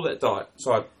said, well, hold that thought.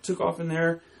 So I took off in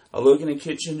there. I look in the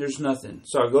kitchen. There's nothing.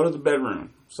 So I go to the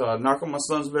bedroom. So I knock on my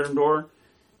son's bedroom door.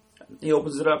 he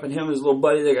opens it up, and him and his little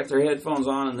buddy, they got their headphones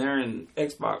on, and they're in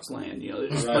Xbox land. You know, they're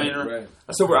just playing around. Right.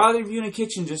 I said, we're out of you in the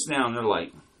kitchen just now. And they're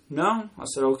like, no. I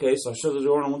said, okay. So I shut the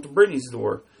door, and I went to Brittany's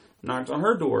door, knocked on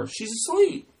her door. She's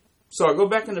asleep. So I go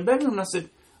back in the bedroom, and I said,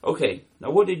 okay,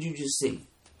 now what did you just see?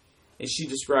 And she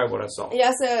described what I saw. Yeah,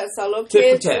 I saw little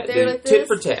kids tit for tat, dude. Like tit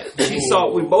for tat.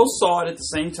 We both saw it at the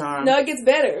same time. No, it gets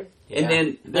better.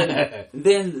 And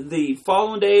then the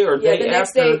following day or day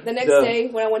after... The next day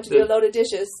when I went to do a load of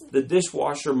dishes. The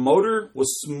dishwasher motor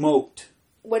was smoked.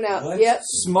 Went out. What? Yep.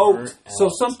 Smoked. So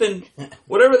something,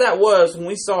 whatever that was, when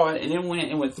we saw it and it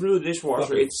went through the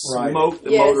dishwasher, it smoked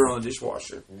the motor on the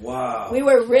dishwasher. Wow. We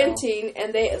were renting,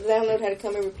 and the landlord had to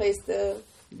come and replace the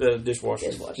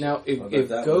dishwasher. Now, if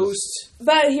ghosts...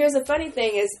 But here's the funny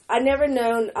thing is, I've only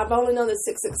known the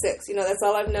 666. You know, that's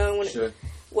all I've known.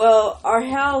 Well, our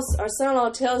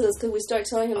son-in-law tells us, because we start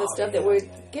telling him the stuff that we're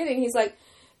getting, he's like,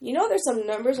 you know, there's some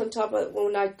numbers on top of,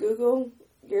 when I Google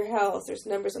your house, there's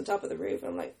numbers on top of the roof.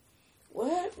 I'm like,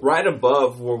 what? Right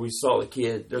above where we saw the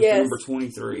kid, there's number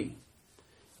 23.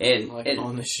 And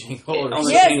on the shingle. On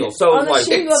the shingle. So on the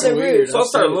shingle of the roof. So I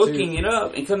started looking it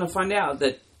up and come to find out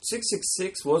that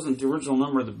 666 wasn't the original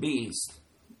number of the beast.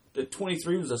 The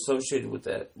 23 was associated with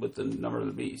the number of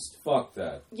the beast. Fuck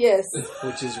that. Yes.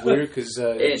 Which is weird because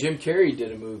Jim Carrey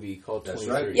did a movie called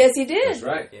 23. Right. Yes, he did. That's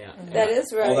right. Yeah. That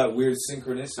is right. All that weird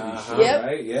synchronicity shit, Yep.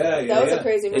 right? Yeah. That was a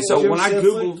crazy movie. And so when I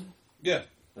Googled... Yeah.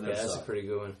 That's a pretty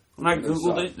good one. When I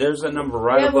Googled it, there's a number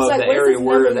right above the area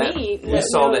where that we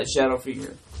saw that shadow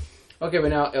figure. Okay, but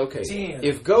now,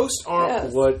 if ghosts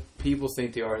aren't what people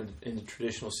think they are in the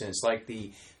traditional sense, like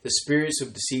the spirits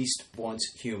of deceased once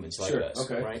humans like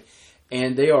us, right?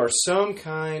 And they are some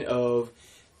kind of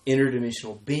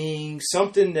interdimensional being,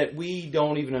 something that we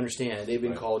don't even understand. They've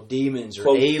been called demons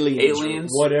or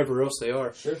aliens or whatever else they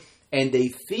are. Sure. And they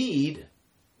feed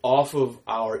off of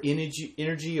our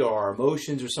energy or our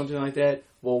emotions or something like that.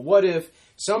 Well, what if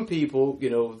some people,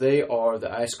 they are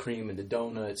the ice cream and the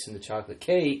donuts and the chocolate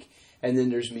cake, and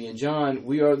then there's me and John.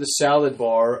 We are the salad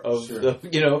bar of and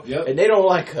they don't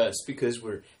like us because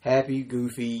we're happy,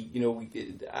 goofy,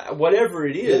 whatever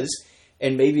it is.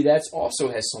 And maybe that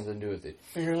also has something to do with it.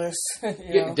 Fearless.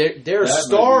 They're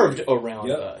starved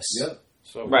around us. Yep.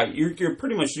 So, right. You're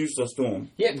pretty much useless to them.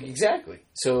 Yeah, exactly.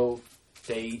 So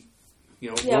they,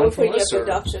 we're putting you up for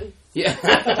adoption. Yeah.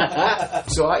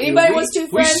 So anybody wants two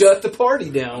friends? We shut the party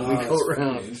down. We go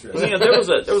around. There was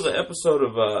an episode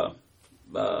of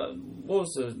what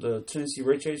was the Tennessee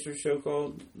Ray Chaser show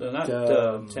called?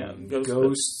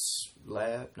 Ghosts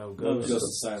Lab? No, Ghost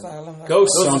Asylum.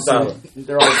 Ghost something.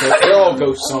 They're all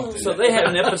ghost something. So they had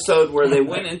an episode where they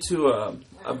went into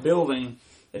a building,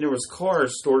 and there was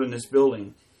cars stored in this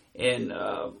building, and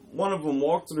one of them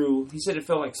walked through. He said it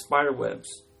felt like spider webs.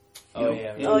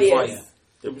 Yeah.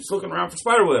 They was looking around for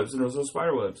spider webs, and there was no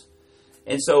spider webs.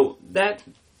 And so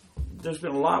there's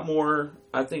been a lot more,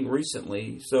 I think,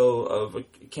 recently, of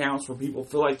accounts where people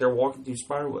feel like they're walking through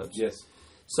spider webs. Yes.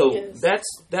 So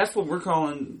that's what we're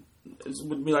calling. It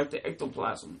would be like the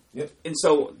ectoplasm. Yep. And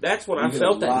so that's what I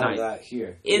felt that night. That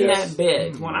here. In that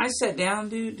bed. When I sat down,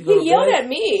 dude, to go he to yelled bed, at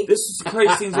me. This is the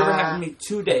craziest thing that's ever happened to me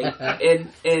today.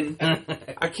 And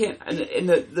I can't, and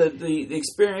the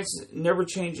experience never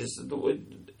changes.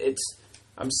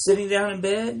 I'm sitting down in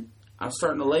bed, I'm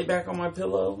starting to lay back on my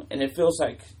pillow, and it feels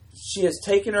like she has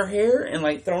taken her hair and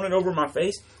thrown it over my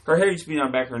face. Her hair used to be on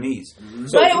the back of her knees. Mm-hmm.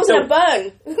 So, but it wasn't a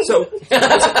bun. So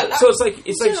it's like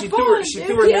she threw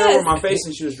her hair over my face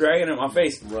and she was dragging it in my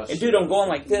face. And dude, I'm going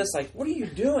like this, what are you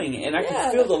doing? And I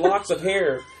could feel the locks of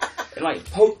hair and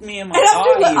poke me in my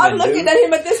eye. I'm looking at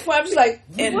him at this point. I'm just like,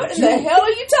 what in the hell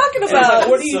are you talking about? And I was like,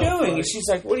 what are you doing? Funny. And she's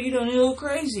like, what are you doing? You look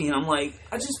crazy. And I'm like,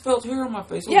 I just felt hair on my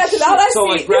face. Yeah, because all I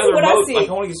see, grab the remote, I see.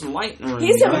 I want to get some light in the room.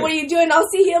 He's telling me, what are you doing? I'll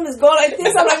see him is going like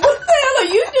this. I'm like, what the hell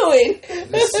are you doing?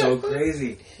 That's so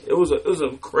crazy. It was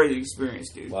a crazy experience,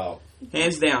 dude. Wow.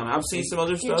 Hands down. I've seen some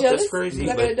other stuff that's crazy.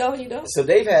 You don't? So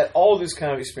they've had all these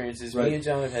kind of experiences. Right. Me and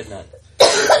John have had none.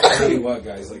 I'll tell you what,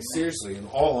 guys. Seriously, in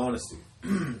all honesty,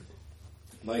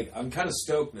 I'm kind of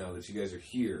stoked now that you guys are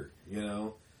here. I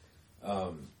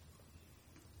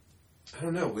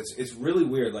don't know. It's really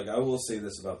weird. I will say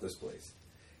this about this place.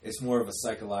 It's more of a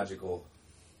psychological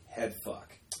head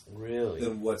fuck. Really?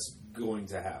 Than what's going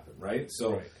to happen, right?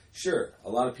 So, sure, a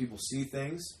lot of people see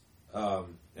things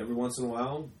every once in a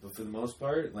while, but for the most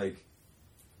part,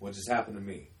 what just happened to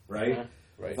me, right? Uh-huh.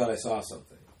 Right. I thought I saw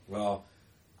something. Well,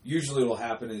 usually what'll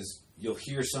happen is you'll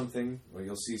hear something or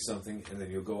you'll see something and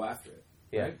then you'll go after it.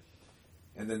 Yeah. Right?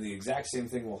 And then the exact same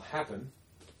thing will happen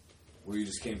where you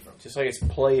just came from. Just like it's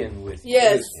playing with you.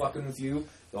 Yes. It's fucking with you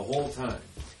the whole time.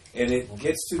 And it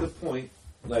gets to the point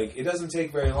like, it doesn't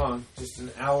take very long, just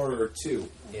an hour or two,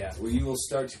 where you will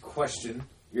start to question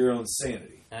your own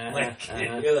sanity.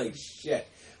 You're like, shit.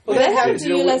 Well, that happened to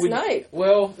you last night.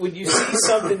 Well, when you see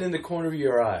something in the corner of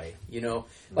your eye,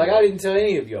 like I didn't tell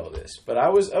any of y'all this, but I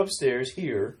was upstairs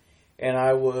here, and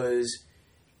I was,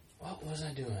 what was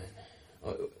I doing?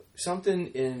 Something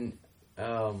in,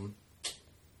 I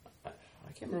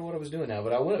can't remember what I was doing now,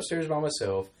 but I went upstairs by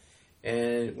myself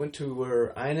and went to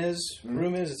where Ina's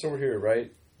room is. It's over here,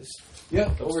 right?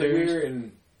 Over here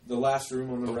in the last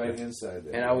room on the right-hand side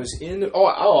there. And I was in the...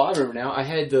 I remember now. I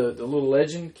had the little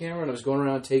Legend camera, and I was going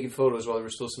around taking photos while there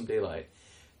was still some daylight.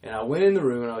 And I went in the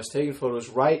room, and I was taking photos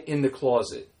right in the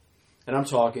closet. And I'm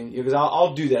talking... Because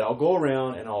I'll do that. I'll go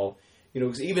around, and I'll...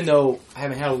 because even though I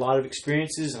haven't had a lot of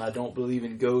experiences, and I don't believe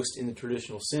in ghosts in the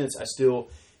traditional sense, I still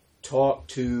talk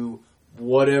to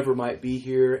whatever might be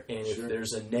here. And if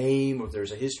there's a name or if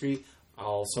there's a history...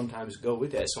 I'll sometimes go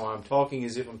with that. So I'm talking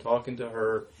as if I'm talking to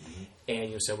her,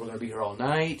 and say, we're going to be here all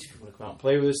night. If you want to come out and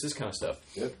play with us, this kind of stuff.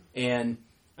 Yep. And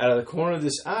out of the corner of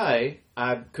this eye,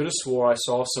 I could have swore I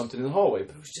saw something in the hallway,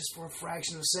 but it was just for a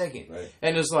fraction of a second. Right.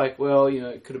 And it's like, well,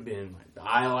 it could have been like the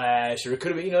eyelash, or it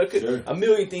could have been, a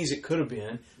million things it could have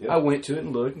been. Yep. I went to it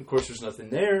and looked, and of course there's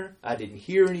nothing there. I didn't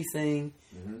hear anything,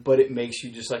 but it makes you,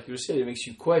 just like you were saying, it makes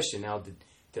you question. Now, did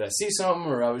I see something,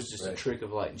 or I was just a trick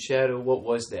of light and shadow? What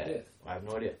was that? Yeah. I have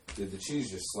no idea. Did the cheese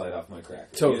just slide off my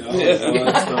cracker? Totally.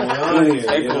 What's going on here?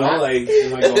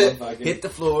 Am I going fucking... Hit the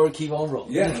floor, keep on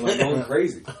rolling. Yeah, am I going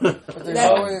crazy? But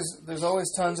there's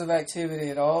always tons of activity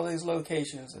at all these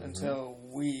locations until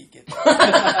we get there.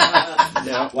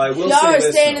 Well, I will Y'all say are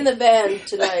this, staying in the band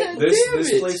tonight.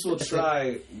 This place will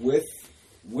try with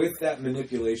that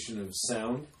manipulation of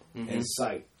sound and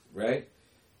sight, right?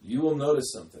 You will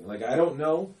notice something. Like, I don't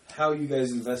know how you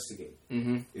guys investigate.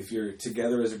 If you're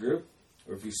together as a group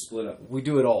or if you split up. We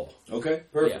do it all. Okay,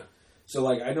 perfect. Yeah. So,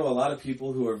 like, I know a lot of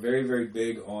people who are very, very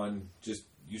big on just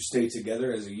you stay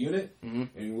together as a unit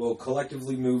and we'll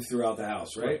collectively move throughout the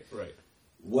house, right? Right.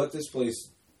 What this place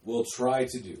will try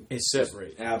to do is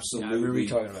separate. Absolutely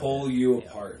pull you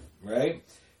apart, right?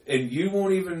 And you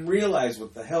won't even realize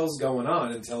what the hell's going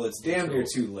on until it's damn near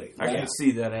too late. I can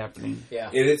see that happening.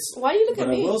 Yeah. Why are you looking at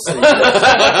me? I will say this.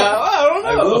 I don't know.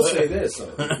 I will say this.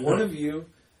 Though. If one of you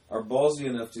are ballsy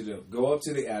enough to go up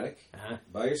to the attic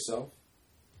by yourself,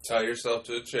 tie yourself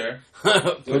to a chair,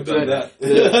 put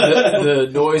the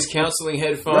noise canceling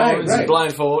headphones, and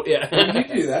blindfold. Yeah, you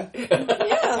can do that.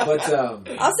 Yeah, but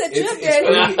I'll set you up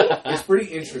there. It's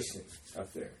pretty interesting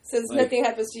up there. Since nothing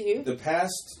happens to you. The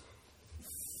past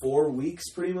 4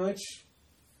 weeks, pretty much,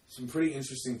 some pretty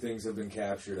interesting things have been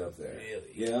captured up there.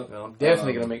 Really? Yeah. Well, I'm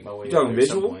definitely going to make my way. Talking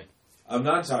visual? I'm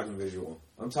not talking visual.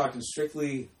 I'm talking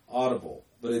strictly audible,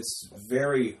 but it's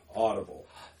very audible.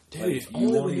 Dude, like, if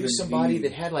only we knew somebody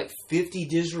that had like 50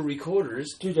 digital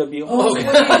recorders. Dude, that'd be awesome.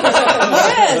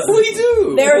 Yes, we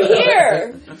do. They're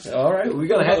here. All right, we're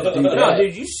gonna have to do that. No,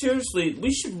 dude, you seriously,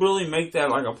 we should really make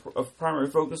that like a primary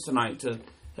focus tonight to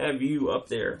have you up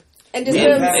there. And just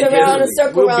surround a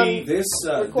circle around this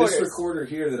recorder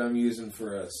here that I'm using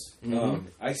for us.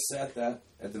 I set that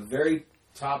at the very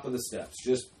top of the steps.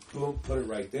 Just boom, put it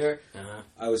right there.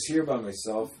 I was here by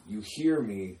myself. You hear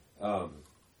me,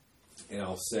 and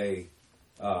I'll say,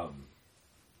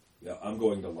 I'm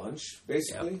going to lunch,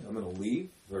 basically. Yep. I'm going to leave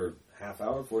for half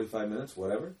hour, 45 minutes,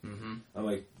 whatever. I'm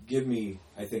like, give me,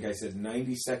 I think I said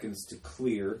 90 seconds to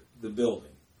clear the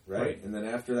building, right? And then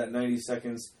after that 90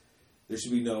 seconds, there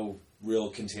should be no real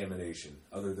contamination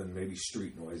other than maybe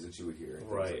street noise that you would hear and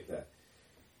things like that.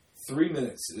 3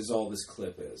 minutes is all this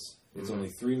clip is. It's only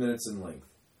 3 minutes in length.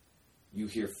 You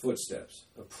hear footsteps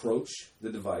approach the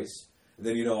device. And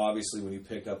then, obviously when you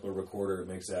pick up a recorder, it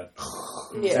makes that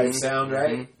type sound,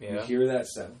 right? You hear that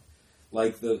sound.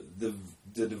 Like the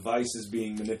device is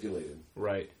being manipulated.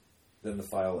 Right. Then the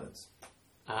file ends.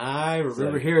 I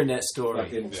remember hearing that story.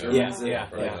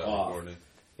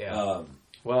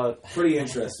 Well, pretty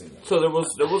interesting. So there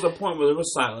was a point where there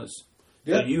was silence.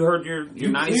 Yeah. So you heard your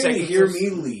 90 seconds. You hear me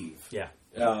leave. Yeah.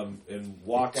 And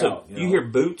walk out. You hear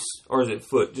boots, or is it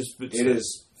foot? Just footsteps? It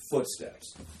is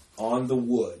footsteps on the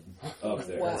wood up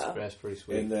there. Wow. That's pretty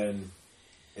sweet. And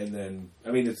then, I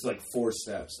mean, it's like 4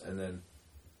 steps, and then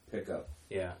pick up.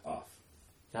 Yeah. Off.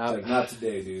 It's like, not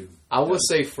today, dude. I will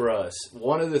say for us,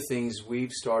 one of the things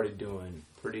we've started doing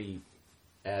pretty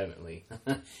adamantly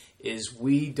is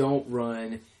we don't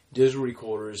run digital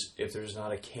recorders if there's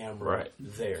not a camera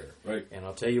there. Right. And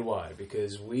I'll tell you why.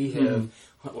 Because we have,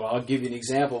 well, I'll give you an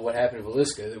example of what happened in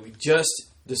Villisca that we just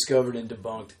discovered and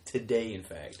debunked today, in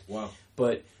fact. Wow.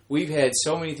 But we've had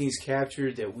so many things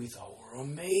captured that we thought were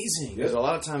amazing. Because a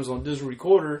lot of times on digital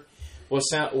recorder, What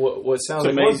sounds It's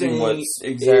amazing amazing what's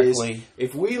exactly.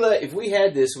 is if we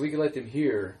had this, we could let them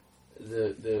hear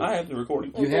the. I have the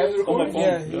recording. You have the recording?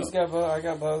 Yeah, he's got both. I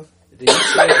got both. Did you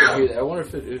say they could hear that? I wonder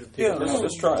if it Yeah,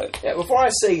 let's try it. Yeah, before I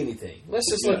say anything, let's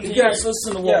just let You guys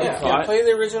listen to what we Yeah, caught. play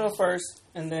the original first,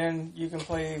 and then you can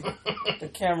play the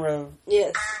camera.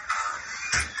 Yes.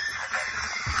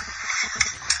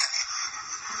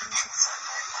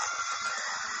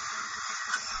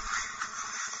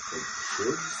 Kids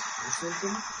or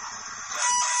something?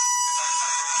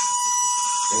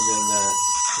 And then that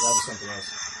was something else.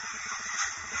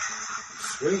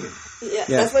 Screaming. Yeah,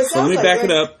 Yeah. that's what it So let sounds me like. back right?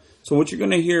 it up. So what you're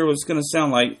going to hear was going to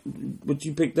sound like what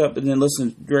you picked up, and then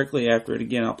listen directly after it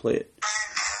again. I'll play it.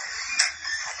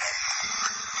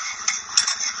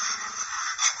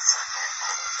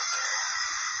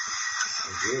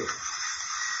 Yeah.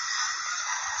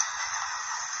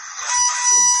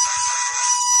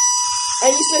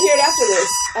 And you still hear it after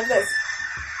this. After this.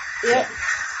 Yep.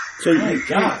 So Oh my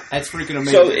God. That's freaking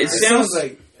amazing. So it sounds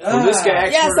like when this guy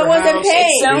Yeah, expert someone's in house, pain.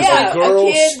 it sounds Yeah, like a girls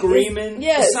kid is- screaming.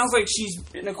 Yes. it sounds like she's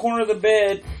in the corner of the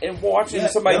bed and watching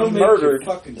somebody that'll be make your murdered.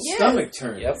 fucking Yeah. stomach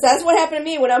turn. Yep. So that's what happened to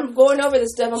me when I'm going over this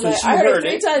stuff. I'm So like, she I heard heard it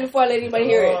 3 it. times before I let anybody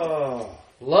hear it. Oh.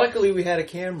 Luckily, we had a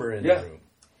camera in the room,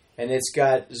 and it's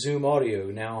got Zoom audio.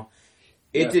 Now,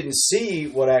 it didn't see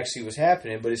what actually was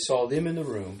happening, but it saw them in the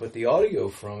room. But the audio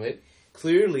from it,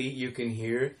 clearly, you can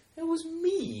hear. It was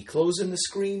me closing the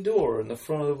screen door in the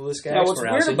front of this guy's Now, what's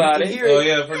house. weird And you about can it- hear Oh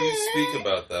yeah, I've heard you speak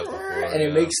about that before. and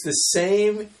it makes the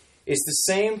same. It's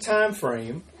the same time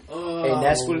frame, Oh, and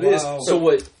that's what it is. wow. So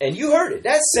what? And you heard it.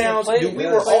 That sounds. play- dude, we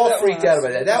yeah, were play all that freaked one. out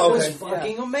about that. That was Okay.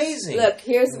 fucking amazing. Look,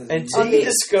 here's Until on you the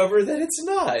discover that it's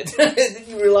not. Then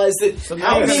you realize that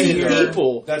how Yeah, many sure.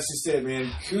 people. That's just it, man.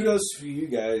 Kudos for you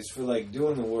guys for like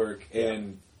doing the work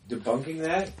and debunking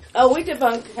that. Oh, we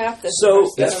debunked half this. So-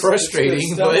 That's frustrating,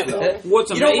 good stuff, but though.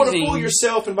 What's you don't want to amazing- fool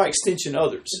yourself and by extension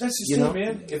others. But that's just You it, know?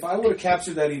 man. If I would have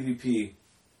captured that EVP,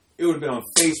 it would have been on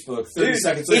Facebook 30 Dude,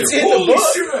 seconds later. it's in the Holy book.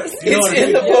 shit! You know It's what I in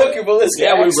mean? the book, and Melissa.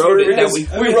 Yeah, we wrote it. We,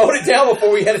 Yeah, we wrote it down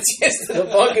before we had a chance to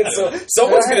debunk it. So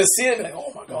someone's going to see it and be like,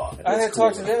 "Oh my god!" I had that's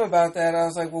talked cool. to them about that. I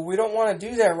was like, well, we don't want to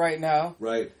do that right now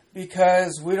Right.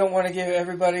 because we don't want to give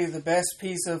everybody the best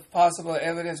piece of possible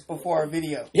evidence before our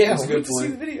video. Yeah, That's a we good get to see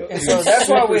point. the video. And so that's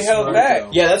why we held Smart, back. though.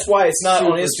 Yeah, that's why it's not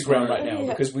on Super Instagram smart. right now Yeah.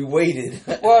 because we waited.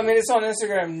 Well, I mean, it's on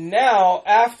Instagram now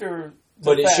after the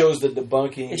But it fact. shows the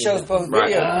debunking. It shows both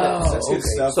Right. videos. Oh, That's good okay.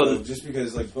 stuff, So though. the- Just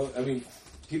because, like, I mean,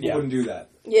 people Yeah. wouldn't do that.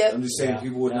 Yep. I'm just saying, Yeah.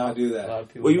 people would not do A that. lot of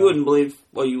people Well, you don't. wouldn't believe.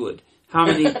 Well, you would. How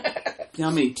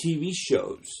many TV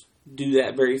shows do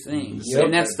that very thing? Yep.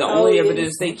 And that's the Oh, only yeah.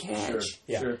 evidence they catch. Sure.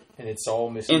 Yeah. Sure. And it's all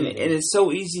And misleading. it's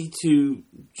so easy to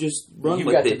just run You've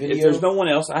with got the it. video? If there's no one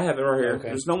else, I have it right here. Okay.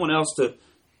 There's no one else to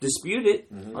dispute it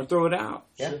or throw it out.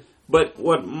 Yeah. But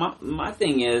what my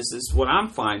thing is what I'm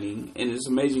finding, and it's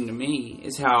amazing to me,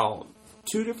 is how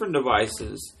 2 different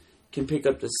devices can pick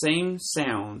up the same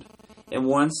sound, and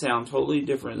one sound totally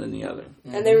different than the other.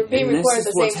 And they were being And recorded this at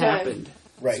is the what's same time. happened.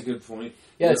 That's a Right. good point.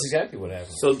 Yeah, that's exactly what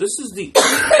happened. So this is the Sorry,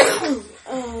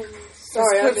 This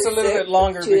I've clip's been a little sick bit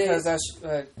longer 2 days. because that's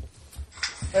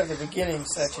at the beginning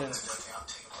section.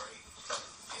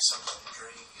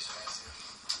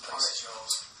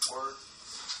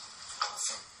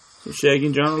 so Shaggy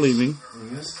and John are leaving.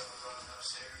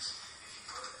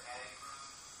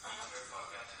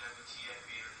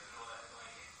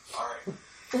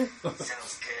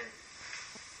 Sounds good.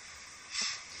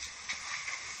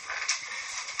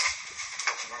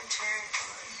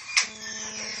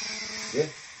 Yeah.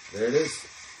 There it is.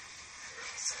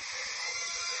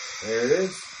 There it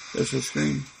is. There's her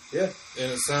screen. Yeah.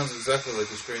 And it sounds exactly like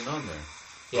the screen on there.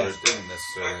 Yeah. Or it didn't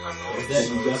necessarily on the That-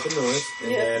 You got the noise,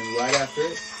 and Yeah. then right after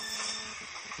it.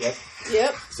 Yep.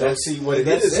 Yep. So see what it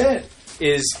That's is. it.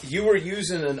 Is you were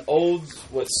using an old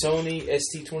Sony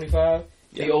ST25,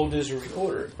 the Yeah. old digital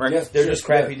recorder. Right. Yeah. They're Sure, just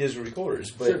crappy yeah. digital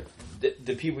recorders, but Sure.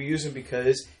 the people use them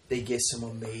because they get some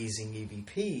amazing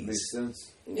EVPs. Makes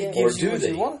sense. Yeah. It Or gives you do what they?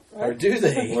 you want, Or right? do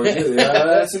they? Or do they? Yeah,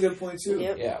 that's a good point too.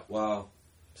 Yep. Yeah. Wow.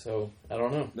 So I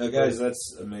don't know. No, guys,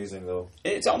 that's amazing though.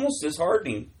 It's almost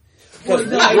disheartening. Well,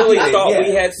 Because no, we I really get it, thought yeah.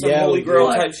 we had some Yeah, holy we grail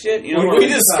did. type shit. You know, When where we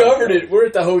we- discovered it, we're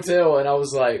at the hotel, and I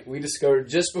was like, we discovered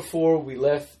just before we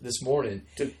left this morning,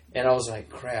 and I was like,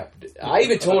 crap. I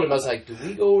even told him, I was like, do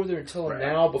we go over there and tell him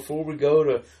now before we go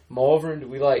to Malvern?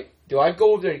 Do I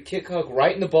go over there and kick Huck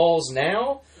right in the balls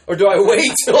now? Or do I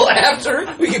wait till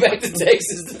after we get back to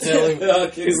Texas to tell him? I'll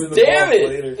kick him in the Damn balls it!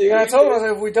 later. And I told him, I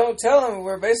said, if we don't tell him,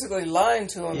 we're basically lying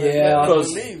to him. Yeah, and letting him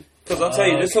because- leave. Because I'll tell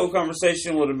you, this whole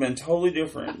conversation would have been totally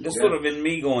different. This would have been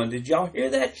me going, "Did y'all hear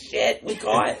that shit? We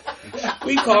caught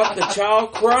the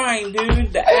child crying,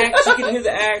 dude. The axe, you can hear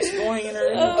the axe going in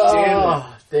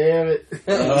her. Damn it.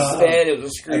 Instead, it was a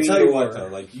screen I tell you door. what, though,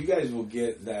 like, you guys will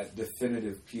get that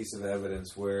definitive piece of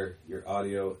evidence where your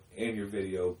audio and your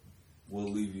video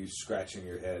will leave you scratching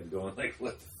your head, going like,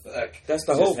 "What the fuck?" That's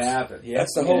the just hope. happened. Yeah,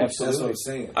 that's the hope. That's what I'm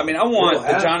saying. I mean, I want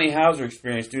the Johnny Hauser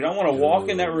experience, dude. I want to walk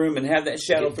in that room and have that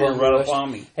shadow figure right up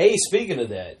on me. Hey, speaking of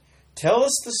that, tell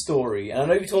us the story. I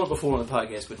know you told it before on the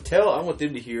podcast, but I want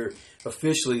them to hear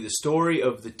officially the story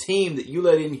of the team that you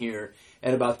let in here.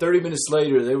 And about 30 minutes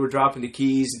later, they were dropping the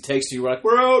keys and texting you, like,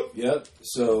 "We're out." Yep.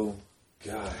 So,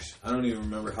 gosh, I don't even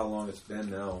remember how long it's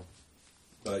been now.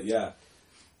 But, yeah,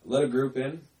 let a group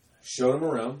in, showed them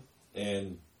around,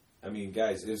 and, I mean,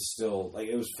 guys, it was still, like,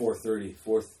 it was 4:30,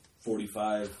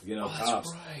 4:45,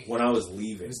 tops. Right. When I was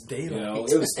leaving. It was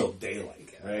daylight. It was still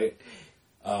daylight, right?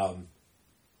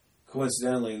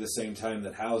 Coincidentally, the same time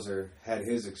that Hauser had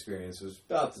his experience was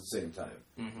about the same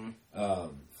time.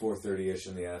 4:30-ish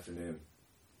in the afternoon.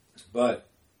 But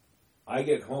I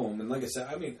get home, and like I said,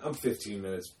 I mean, I'm 15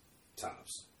 minutes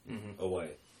tops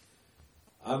away.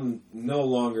 I'm no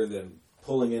longer than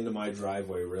pulling into my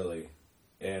driveway, really,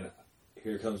 and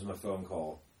here comes my phone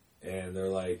call. And they're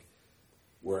like,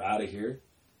 "We're out of here.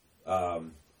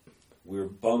 We're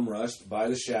bum rushed by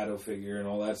the shadow figure and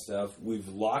all that stuff. We've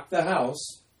locked the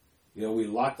house. We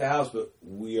locked the house, but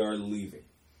we are leaving."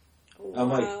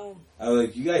 Wow. I'm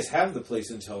like, "You guys have the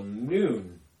place until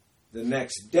noon the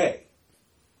next day."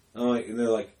 I'm like, and they're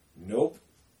like, "Nope."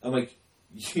 I'm like,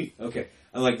 "Okay."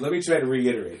 I'm like, "Let me try to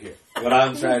reiterate here what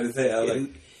I'm trying to say." I'm like,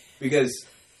 because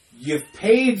you've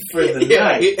paid for the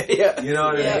night. Yeah. You know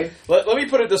what I mean? Let me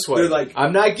put it this way. They're like,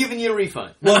 I'm not giving you a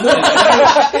refund. Well, no.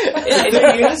 The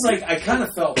thing is, like, I kind of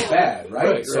felt bad,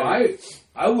 right? So I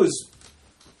was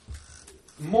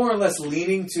more or less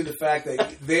leaning to the fact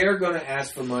that they're going to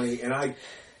ask for money, and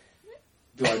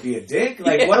do I be a dick?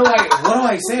 Like, what do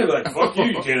I say? I'd be like, "Fuck you,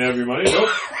 you can't have your money. Nope,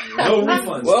 no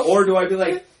refunds." Or do I be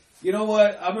like, "You know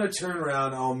what? I'm going to turn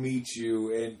around, I'll meet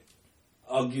you, and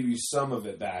I'll give you some of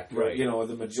it back, or, or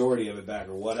the majority of it back,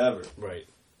 or whatever." Right.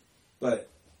 But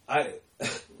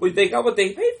they got what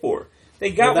they paid for.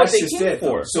 They got what they came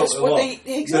for. So, that's what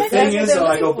the thing is,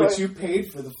 I go, "But you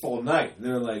paid for the full night." And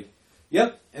they're like,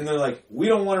 "Yep." And they're like, "We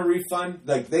don't want a refund."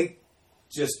 Like, they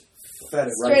just fed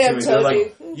it right to me. They're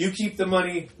like, "You keep the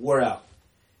money, we're out."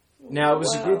 Now, it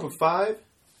was a group of 5?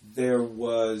 There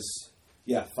was,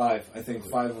 5. I think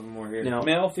 5 of them were here. Now,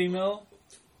 male, female?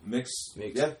 Mixed.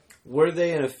 Yeah. Were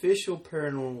they an official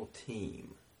paranormal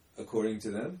team? According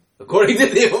to them. According to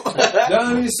them. No,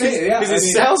 I'm just saying, yeah. Because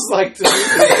it sounds like to me.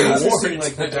 It's interesting,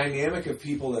 like, the dynamic of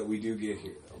people that we do get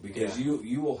here, though. Because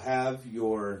you will have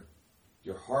your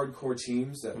hardcore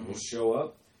teams that will show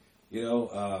up.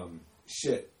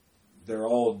 They're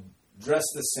all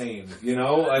dressed the same.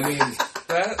 I mean,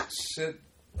 that shit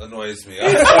annoys me. I'm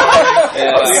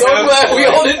so glad we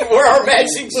all didn't wear our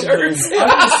matching shirts. I'm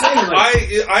just saying, like,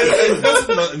 it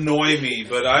doesn't annoy me,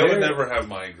 but I would never have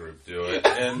my group do it.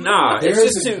 And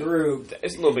it's just a group.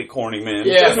 It's a little bit corny, man.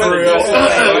 Yeah, for real.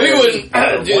 We wouldn't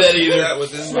do that either. That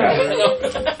within my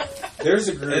group. There's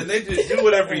a group. And they do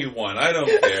whatever you want. I don't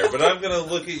care. But I'm going to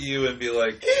look at you and be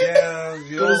like, "Yeah,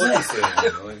 you don't look the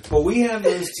same." Like, but we have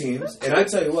those teams, and I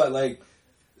tell you what, like,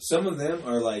 some of them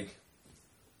are, like,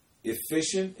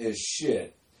 efficient as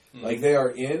shit. Like, they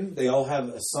all have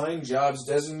assigned jobs,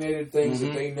 designated things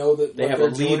that they know that they have a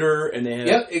leader, and they have...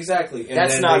 Yep, exactly. And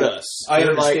that's not us. I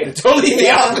understand. Like, totally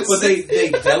the opposite. But they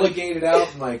delegate it out.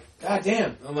 I'm like, God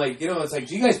damn. I'm like, it's like,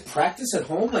 do you guys practice at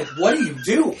home? Like, what do you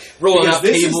do? Rolling out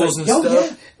tables and stuff.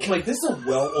 Yeah. I'm like, this is a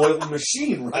well-oiled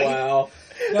machine, right? Wow.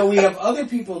 Now, we have other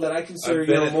people that I consider, I've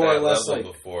been more at or that less level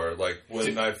like... before. Like,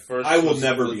 when I first I will was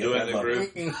never be doing at that the level.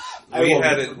 group, we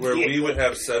had it where we would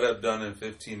have setup done in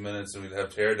 15 minutes, and we'd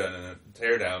have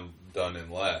teardown done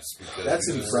in less. Because that's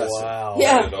impressive. Wow.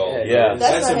 Yeah.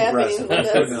 That's not impressive. happening.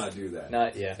 I could not do that.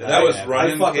 Not yet. And that was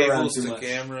running cables to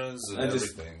cameras and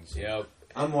everything. Yep.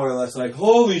 I'm more or less like,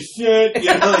 holy shit,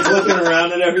 like looking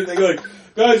around and everything, going,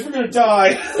 "Guys, we're gonna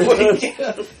die."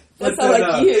 That sounds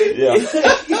like you. Yeah.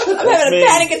 I'm having a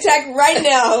panic attack right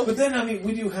now. But then, I mean,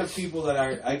 we do have people that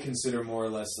I consider more or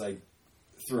less like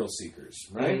thrill seekers,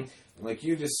 right? Mm-hmm. Like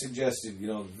you just suggested,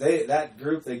 that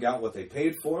group, they got what they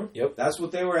paid for. Yep. That's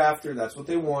what they were after. That's what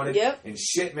they wanted. Yep. And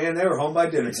shit, man, they were home by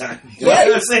dinner time. You know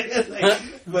what I'm saying?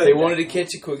 But they wanted to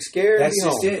catch a quick scare. That's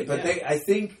just it. But I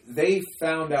think they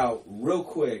found out real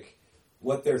quick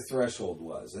what their threshold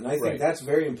was. And I think that's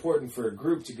very important for a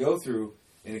group to go through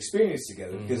and experience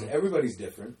together because everybody's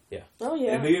different. Yeah. Oh,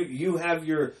 yeah. And you have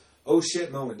your oh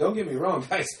shit moment. Don't get me wrong,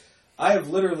 guys. I have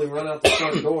literally run out the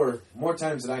front door more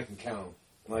times than I can count.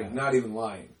 Like, not even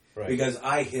lying. Right. Because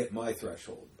I hit my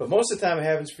threshold. But most of the time it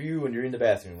happens for you when you're in the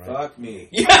bathroom, right? Fuck me.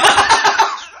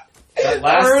 That last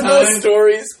I heard those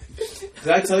stories.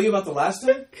 Did I tell you about the last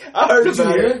time? I heard did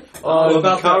about it.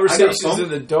 About conversations in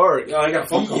the dark. Oh, I got a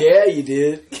phone call. Yeah, you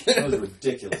did. That was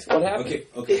ridiculous. What happened?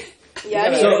 Okay. Yeah,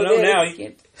 I so no, now you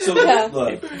can't. So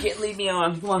look, you can't leave me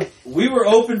on. Come on. We were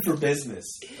open for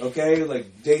business, okay,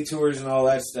 like day tours and all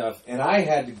that stuff, and I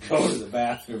had to go to the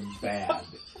bathroom bad.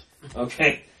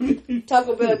 Okay.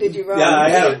 Taco Bell did you wrong? Yeah, I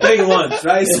had a big lunch,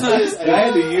 right? So I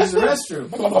had to use the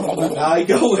restroom. I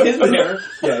go in there.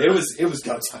 Yeah, it was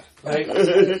go time,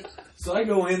 right? So I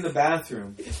go in the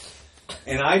bathroom,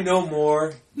 and I no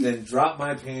more than drop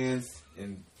my pants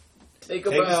and take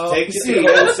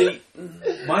a seat.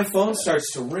 My phone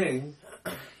starts to ring,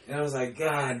 and I was like,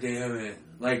 God damn it.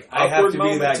 Like, I have to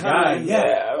be that guy.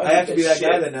 Yeah, I have to be that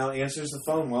guy that now answers the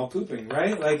phone while pooping,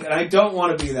 right? Like, and I don't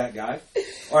want to be that guy.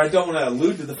 Or I don't want to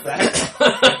allude to the fact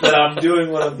that I'm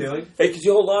doing what I'm doing. Hey, could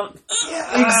you hold on?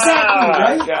 Yeah, exactly,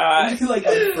 right? God. Like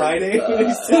on Friday when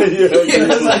he's telling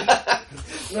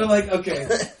I'm like, okay.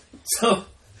 So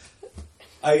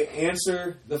I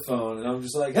answer the phone, and I'm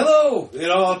just like, hello! You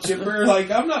know, all chipper,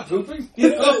 like, I'm not pooping, you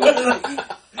know?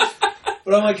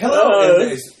 But I'm like, hello! And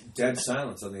there's dead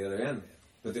silence on the other end.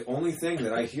 But the only thing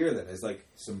that I hear then is, like,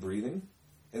 some breathing,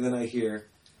 and then I hear,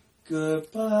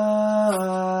 goodbye.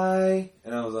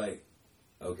 And I was like,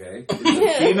 okay. It's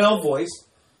a female voice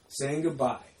saying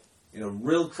goodbye in a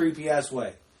real creepy-ass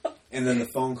way. And then the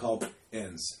phone call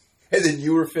ends. And then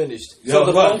you were finished. So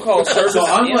the phone call service so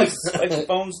I'm like the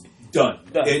phone's done.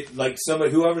 It, like somebody,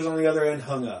 whoever's on the other end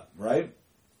hung up, right?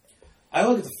 I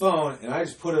look at the phone and I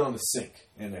just put it on the sink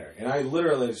in there. And I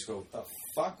literally just go, what the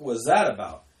fuck was that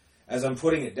about? As I'm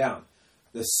putting it down.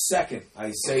 The second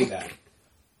I say that,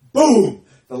 boom!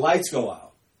 The lights go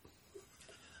out.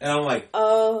 And I'm like,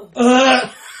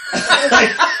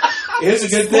 it's a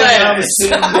good thing I was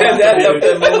sitting there. That helped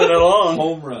that moment along.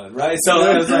 Home run, right? So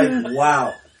I was like,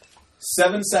 wow.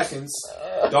 7 seconds,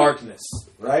 darkness,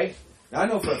 right? Now, I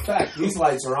know for a fact these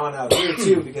lights are on out here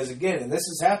too, because again, and this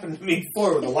has happened to me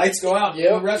before, where the lights go out in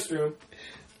the restroom,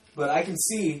 but I can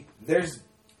see there's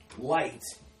light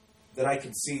that I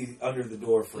can see under the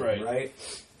door frame, right?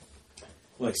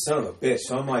 I'm like, son of a bitch.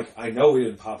 So I'm like, I know we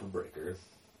didn't pop a breaker,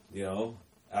 you know?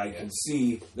 I can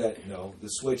see that, no, the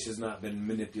switch has not been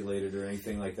manipulated or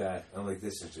anything like that. I'm like,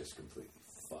 this is just completely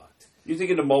fucked. You're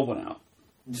thinking the bulb went out.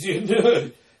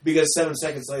 Dude, because 7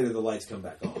 seconds later, the lights come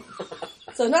back on.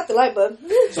 So not the light bulb.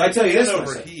 So I tell you this can much.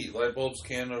 overheat. Light bulbs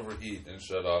can overheat and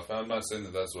shut off. I'm not saying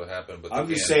that that's what happened, but I'm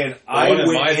just saying, I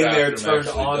went in there and turned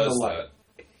on the light.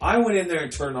 I went in there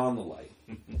and turned on the light.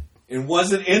 And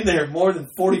wasn't in there more than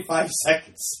 45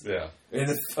 seconds. Yeah. And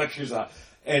the fucker's off.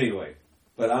 Anyway,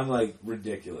 but I'm like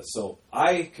ridiculous. So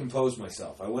I composed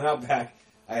myself. I went out back.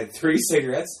 I had 3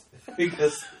 cigarettes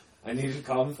because I needed to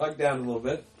calm the fuck down a little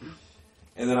bit.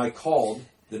 And then I called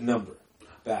the number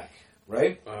back,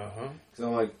 right? Because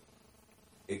I'm like,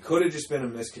 it could have just been a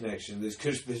misconnection. This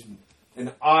could have been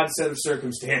an odd set of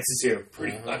circumstances here,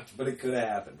 pretty much. But it could have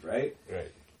happened, right?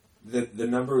 Right. The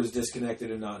number was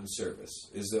disconnected and not in service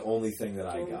is the only thing that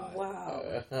I got.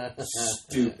 Wow.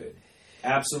 Stupid.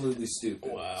 Absolutely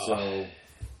stupid. Wow. So,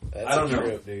 That's I don't know.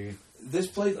 trip, dude. This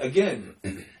place, again,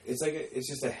 it's like it's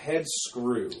just a head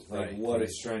screw, like what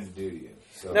it's trying to do to you.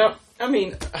 So. Now, I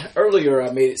mean, earlier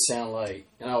I made it sound like,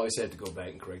 and I always have to go back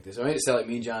and correct this, I made it sound like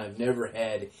me and John have never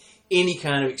had any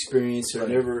kind of experience or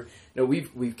never... No,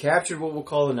 we've captured what we'll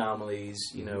call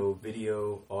anomalies, you know,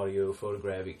 video, audio,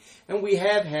 photographing, and we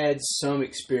have had some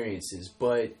experiences,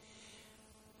 but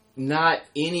not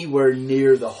anywhere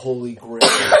near the Holy Grail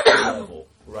level,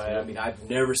 right? I mean, I've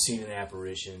never seen an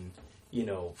apparition, you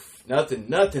know, nothing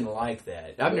like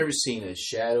that. I've never seen a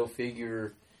shadow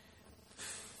figure,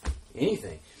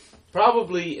 anything.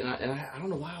 Probably, and I don't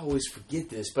know why I always forget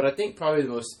this, but I think probably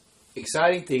the most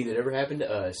exciting thing that ever happened to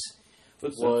us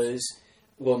was...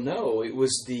 Well, no, it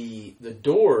was the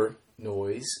door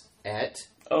noise at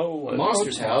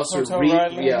Monster's house.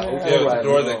 The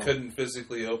door that couldn't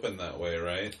physically open that way,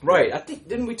 right? Right. I think,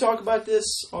 didn't we talk about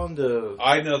this on the...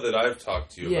 I know that I've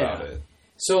talked to you about it.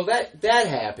 So that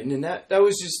happened, and that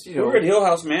was just, you know... We were at Hill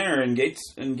House Manor in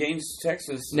Gaines,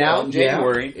 Texas now, in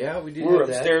January. Yeah, we did. We were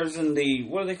upstairs in the...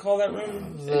 What do they call that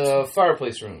room? The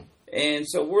fireplace room. And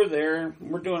so we're there.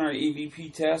 We're doing our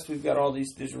EVP test. We've got all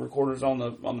these recorders on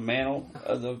the mantle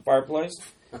of the fireplace.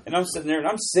 And I'm sitting there, and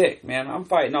I'm sick, man. I'm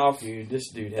fighting off. Dude,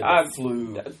 this dude had the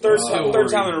flu. Third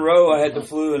time in a row, I had the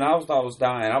flu, and I thought I was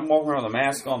dying. I'm walking around with a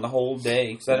mask on the whole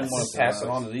day because I didn't want to pass it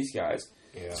on to these guys.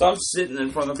 Yeah. So I'm sitting in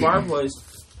front of the fireplace.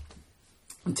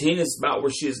 And Tina's about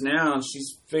where she is now, and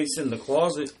she's facing the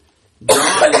closet.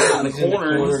 John is in the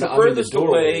corner. He's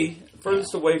the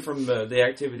furthest away from the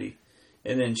activity.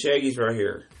 And then Shaggy's right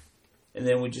here. And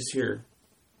then we just hear,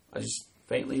 I just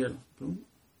faintly hear boom,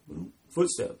 boom,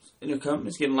 footsteps. And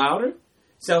it's getting louder.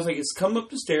 Sounds like it's come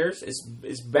up the stairs.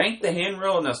 It's banked the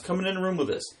handrail, and that's coming in the room with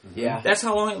us. Yeah. That's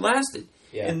how long it lasted.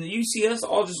 Yeah. And you see us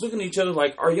all just looking at each other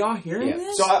like, are y'all hearing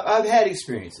this? So I've had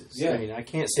experiences. Yeah. I mean, I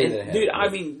can't say that I dude, I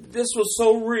mean, this was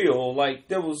so real. Like,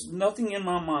 there was nothing in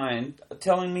my mind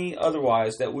telling me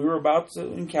otherwise that we were about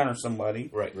to encounter somebody.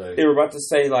 Right. They were about to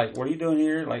say, like, what are you doing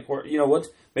here? Like, what?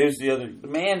 Maybe it's the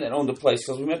man that owned the place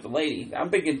because we met the lady. I'm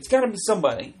thinking, it's got to be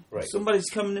somebody. Right. Somebody's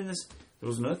coming in this. There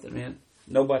was nothing, man.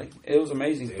 Nobody. It was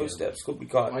amazing. Damn. Footsteps could be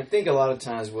caught. I think a lot of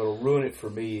times what'll ruin it for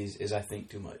me is I think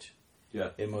too much. Yeah.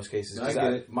 In most cases.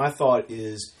 My thought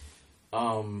is,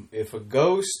 if a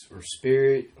ghost or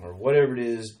spirit or whatever it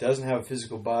is doesn't have a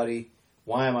physical body,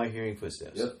 why am I hearing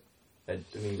footsteps? Yep.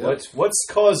 What's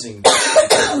causing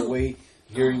the way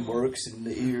hearing works in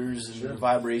the ears and the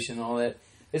vibration and all that?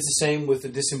 It's the same with the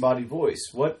disembodied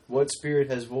voice. What spirit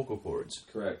has vocal cords?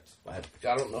 Correct. I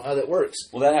don't know how that works.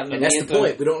 Well, that happened to and me that's the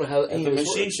point. We don't know how at the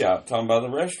machine shop talking about the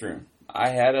restroom. I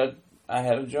had a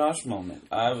Josh moment.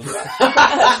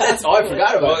 That's all I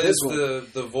forgot about. Well, is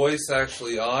the voice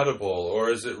actually audible, or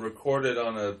is it recorded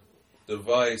on a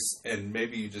device and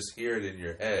maybe you just hear it in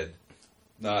your head,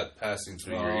 not passing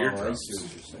through your eardrums?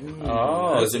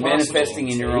 Oh, is it manifesting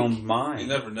in your own mind? You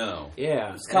never know.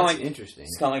 Yeah, it's kind of like interesting.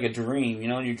 It's kind of like a dream. You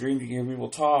know, in your dreams you can hear people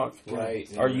talk. Right.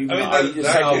 Are you? I mean,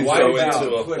 that can go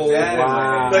into a whole.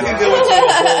 Wow. That can go into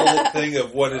a whole thing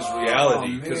of what is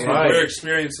reality, because we're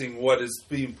experiencing what is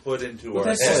being put into our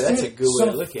head. That's a good way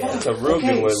to look at it. That's a real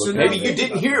good way to look at it. Maybe you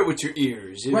didn't hear it with your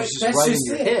ears. It was just right in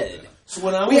your head. So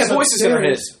when I we was have voices in our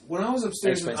heads. When I was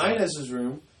upstairs in Inez's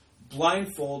room,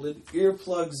 blindfolded,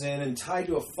 earplugs in, and tied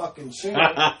to a fucking chair,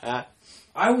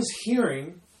 I was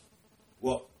hearing.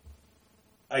 Well,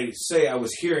 I say I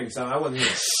was hearing sound. I wasn't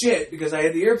hearing shit because I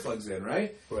had the earplugs in.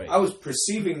 Right. I was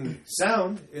perceiving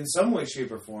sound in some way,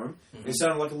 shape, or form. Mm-hmm. It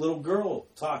sounded like a little girl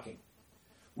talking.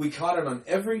 We caught it on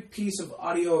every piece of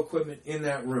audio equipment in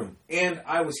that room, and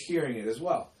I was hearing it as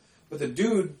well. But the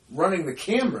dude running the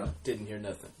camera didn't hear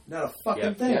nothing. Not a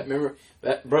fucking thing. Yeah, remember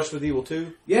that Brush with Evil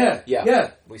 2? Yeah.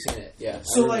 We seen it. Yeah.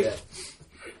 So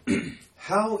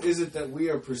how is it that we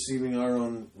are perceiving our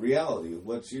own reality?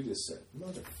 What you just said,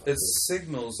 it's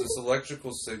signals. It's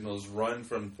electrical signals run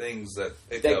from things that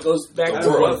pick that up. Goes back to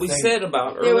what we said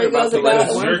about earlier about the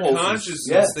your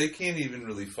consciousness. They can't even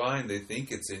really find. They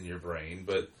think it's in your brain,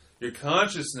 but your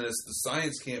consciousness, the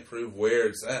science can't prove where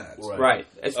it's at. Right.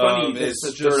 It's funny. It's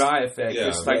the third eye effect. Yeah,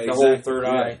 it's like the whole third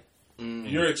eye.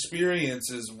 Your experience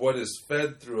is what is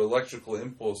fed through electrical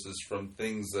impulses from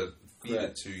things that feed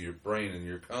it to your brain and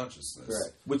your consciousness.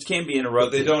 Correct. Which can be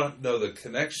interrupted. But they don't know the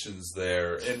connections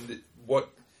there. And what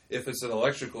if it's an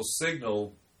electrical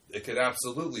signal, it could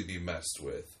absolutely be messed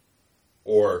with.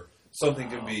 Or something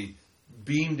can be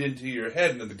beamed into your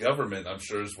head, and the government, I'm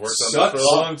sure, has worked on that for a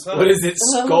long time. What is it?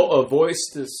 Voice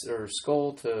to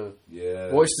skull to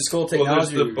voice to skull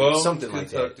technology, well, there's the bone something like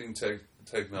that.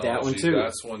 Technology. That one too.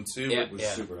 That's one too. Yeah, but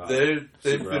super hot. They've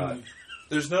been.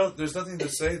 There's nothing to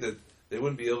say that they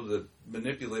wouldn't be able to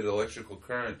manipulate electrical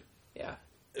current. Yeah.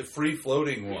 A free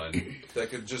floating one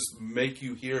that could just make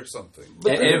you hear something.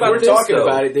 But and if we're talking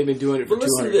about it, they've been doing it for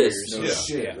 200 years. No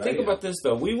shit, right? Think about this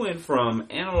though. We went from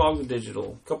analog to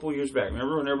digital a couple of years back.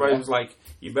 Remember when everybody was like,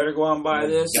 "You better go out and buy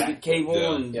this, get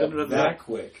cable and that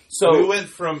quick." So we went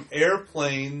from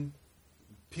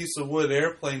piece of wood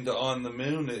airplane to on the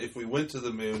moon. If we went to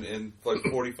the moon in like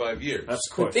 45 years, that's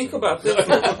cool. Think about this: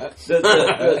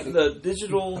 the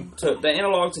digital to the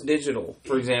analog to digital,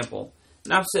 for example.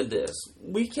 And I've said this: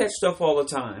 we catch stuff all the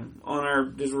time on our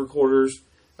digital recorders.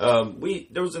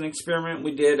 There was an experiment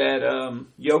we did at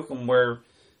Yoakum where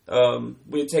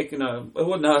we had taken it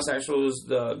wasn't us actually, it was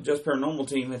the Just Paranormal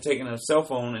team had taken a cell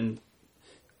phone and.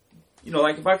 You know,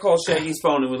 like if I call Shaggy's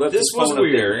phone and we left his phone up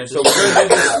there, and so we're going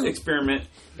to do this experiment,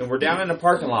 and we're down in the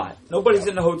parking lot. Nobody's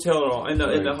in the hotel at all, in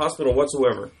the hospital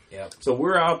whatsoever. Yep. So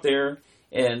we're out there,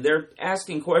 and they're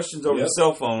asking questions over the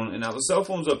cell phone, and now the cell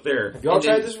phone's up there. Have y'all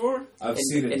tried this before? I've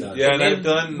seen it done. Yeah, and I've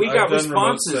done. We got I've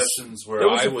responses. Done sessions where there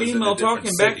was I a female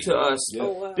talking back to us. Oh,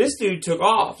 wow. This dude took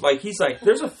off. Like he's like,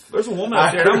 there's a woman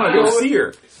out there. And I'm going to go see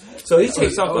her. So he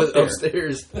takes off up there.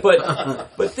 Upstairs.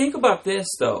 But think about this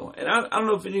though, and I don't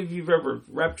know if any of you've ever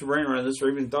wrapped your brain around this or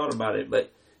even thought about it,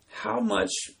 but how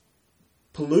much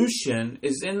pollution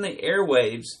is in the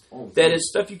airwaves that is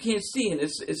stuff you can't see, and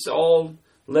it's all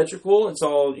electrical. It's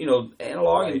all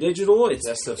analog and digital. It's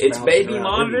baby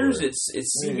monitors. Everywhere.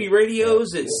 It's CB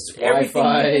radios. It's everything.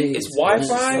 Wi-Fi. It's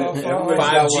Wi-Fi.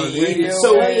 5G.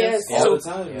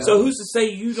 So who's to say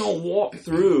you don't walk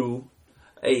through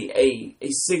a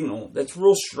signal that's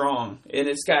real strong and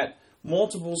it's got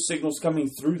multiple signals coming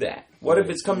through that? What if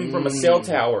it's coming from a cell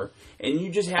tower and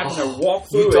you just happen to walk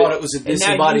through it? You thought it was a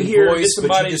disembodied voice,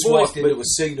 but you just walked into a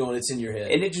signal and it's in your head.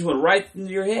 And it just went right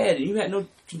into your head and you had no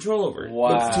control over it. Wow.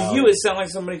 But to you, it sounded like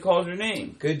somebody called your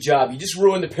name. Good job. You just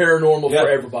ruined the paranormal for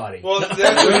everybody. Well,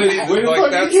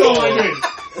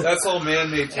 that's all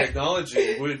man-made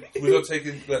technology. We don't take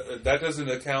that doesn't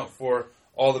account for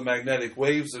all the magnetic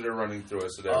waves that are running through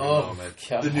us at every moment.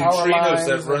 God. The neutrinos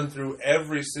that run through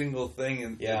every single thing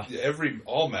and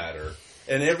all matter.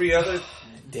 And every other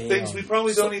things we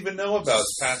probably don't even know about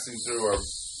is passing through our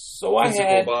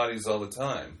physical bodies all the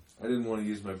time. I didn't want to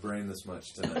use my brain this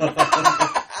much tonight.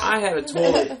 I had a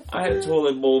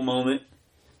toilet bowl moment.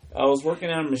 I was working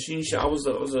at a machine shop. I was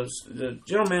the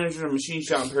general manager of a machine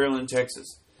shop in Pearland,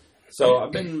 Texas. So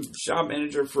I've been shop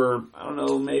manager for, I don't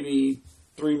know, maybe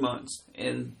 3 months.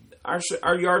 And our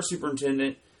yard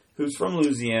superintendent, who's from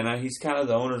Louisiana, he's kind of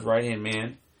the owner's right-hand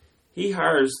man. He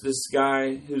hires this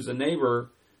guy who's a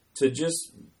neighbor to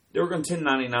they were going to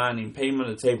 1099 and pay him on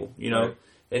the table, right.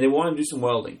 And they wanted to do some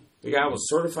welding. The guy was a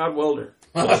certified welder.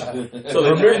 So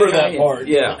remember that part.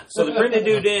 Yeah. So they bring the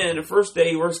dude in. The first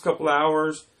day he works a couple of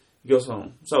hours. He goes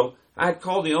home. So I had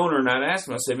called the owner and I'd asked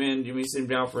him. I said, "Man, do you want me to send him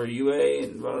down for a UA?"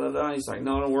 And blah, blah, blah. He's like,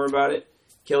 "No, don't worry about it.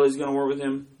 Kelly's going to work with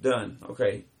him. Done."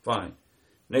 Okay, fine.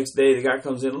 Next day the guy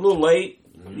comes in a little late.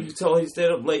 Mm-hmm. You can tell he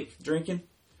stayed up late drinking.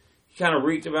 He kind of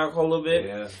reeked of alcohol a little bit.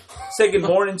 Yeah. Said good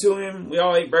morning to him. We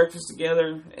all ate breakfast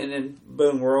together. And then,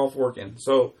 boom, we're off working.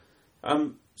 So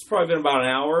it's probably been about an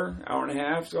hour and a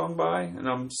half gone by. And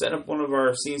I'm setting up one of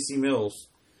our CNC mills.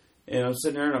 And I'm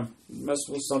sitting there and I'm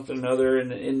messing with something or another.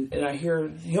 And I hear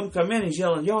him come in. He's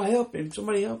yelling, "Y'all help him.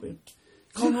 Somebody help him.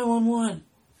 Call 911.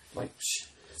 Like, shh.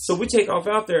 So we take off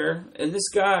out there. And this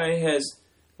guy has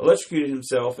electrocuted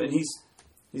himself. And he's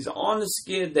on the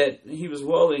skid that he was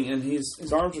welding, and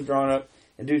his arms are drawn up,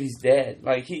 and dude, he's dead.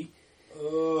 Like we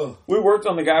worked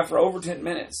on the guy for over 10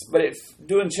 minutes, but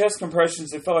doing chest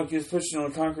compressions, it felt like he was pushing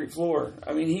on a concrete floor.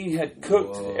 I mean, he had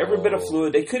cooked every bit of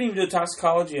fluid. They couldn't even do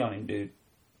toxicology on him, dude.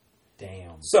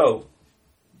 Damn. So,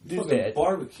 dude's dead.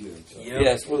 Barbecue.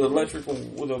 Yes, with a welding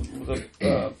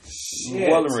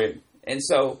rig. And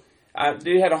so,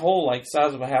 dude had a hole like the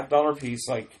size of a $50 piece,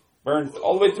 like burned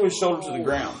all the way through his shoulder to the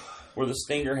ground, where the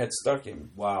stinger had stuck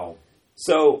him. Wow.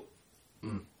 So,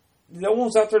 no one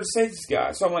was out there to save this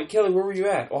guy. So I'm like, "Kelly, where were you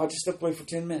at?" "Oh, I just stepped away for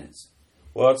 10 minutes.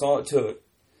 Well, that's all it took.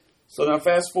 So now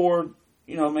fast forward,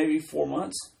 maybe 4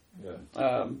 months. Yeah.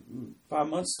 5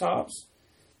 months tops.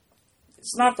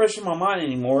 It's not fresh in my mind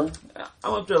anymore.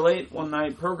 I'm up there late one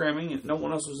night programming and no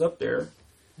one else was up there.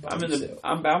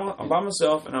 I'm by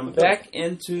myself and I'm back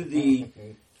into the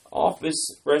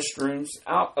office restrooms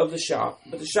out of the shop,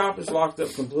 but the shop is locked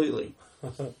up completely.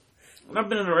 And I've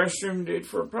been in the restroom, dude,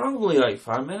 for probably like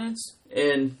 5 minutes,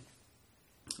 and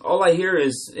all I hear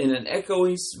is in an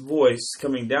echoey voice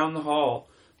coming down the hall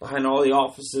behind all the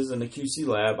offices and the QC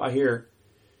lab, I hear,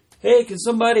 "Hey, can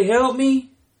somebody help me?"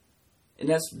 And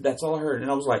that's all I heard.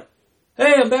 And I was like,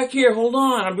 "Hey, I'm back here. Hold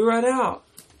on, I'll be right out."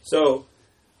 So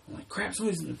I'm like, "Crap,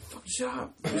 somebody's in the fucking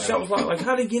shop." The shop was like,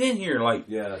 "How did he get in here?" Like,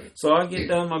 yeah. So I get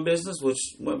done my business,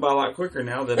 which went by a lot quicker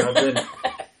now that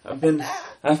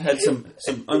I've had some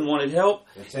unwanted help.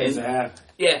 It tends to happen.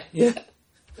 Yeah.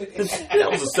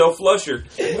 That was a self-flusher.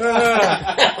 Dude,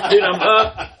 I'm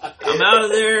up. I'm out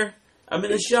of there. I'm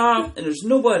in the shop, and there's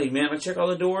nobody, man. I check all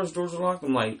the doors. Doors are locked.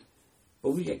 I'm like,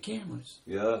 "But we got cameras."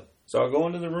 Yeah. So I go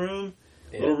into the little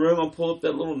room. I pull up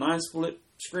that little 9-split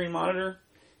screen monitor,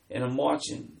 and I'm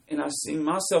watching. And I see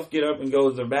myself get up and go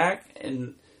to the back,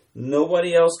 and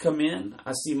nobody else come in.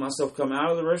 I see myself come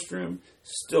out of the restroom.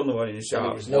 Still nobody in the shop.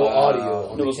 There was no audio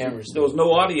on the cameras. There was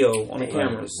no audio on the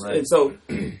cameras. Right. And so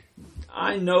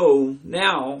I know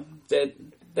now that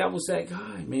was that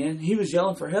guy, man. He was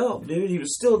yelling for help, dude. He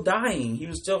was still dying. He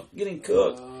was still getting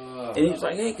cooked. And he was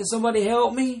like, "Hey, can somebody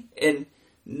help me?" And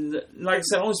like I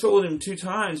said, I only spoke with him 2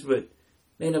 times, but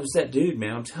man, it was that dude,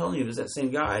 man. I'm telling you, it was that same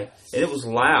guy. And it was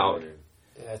loud.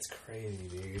 That's crazy,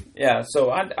 dude. Yeah, so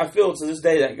I feel to this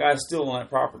day that guy's still on that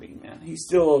property, man. He's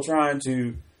still trying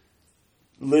to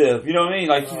live. You know what I mean?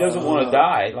 Like, he doesn't want to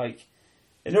die. Like,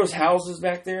 and there was houses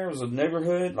back there. It was a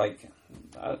neighborhood. Like,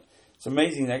 it's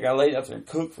amazing that guy laid out there and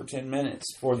cooked for 10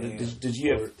 minutes before the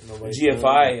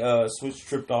GFI switch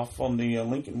tripped off on the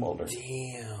Lincoln welder.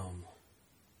 Damn.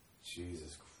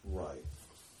 Jesus Christ.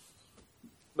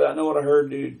 But I know what I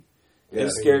heard, dude. It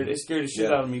scared the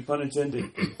shit out of me, pun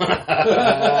intended.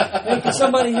 Hey, can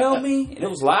somebody help me? And it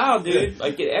was loud, dude.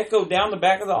 Like, it echoed down the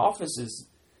back of the offices.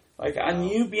 Like, I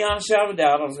knew beyond a shadow of a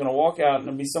doubt I was going to walk out and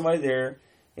there'd be somebody there.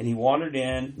 And he wandered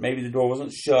in. Maybe the door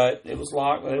wasn't shut. It was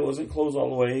locked, but it wasn't closed all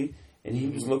the way. And he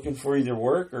was looking for either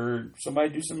work or somebody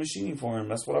to do some machining for him.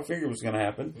 That's what I figured was going to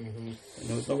happen. And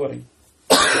there was nobody.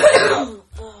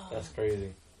 That's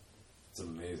crazy. It's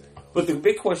amazing. But the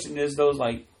big question is, though,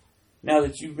 like, now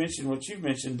that you've mentioned what you've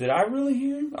mentioned, did I really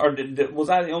hear him? Or was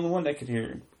I the only one that could hear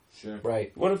him? Sure.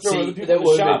 Right. What if there were other people that in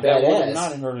the shop that would have badass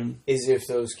not heard him? Is if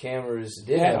those cameras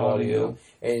did Had have audio,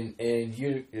 audio. and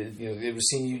you know, it was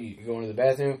seeing you going to the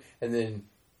bathroom, and then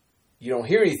you don't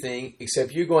hear anything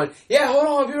except you going, "Yeah, hold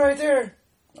on, I'll be right there."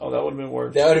 Oh, that would have been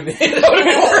worse. That would have been worse.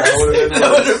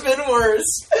 That would have been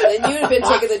worse. Then you'd have been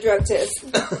taking the drug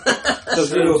test.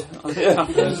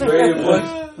 That's very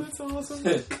important. That's awesome.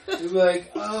 You'd be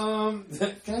like,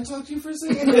 can I talk to you for a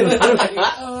second?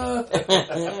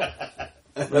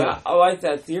 But I like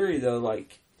that theory, though.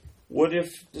 Like, what if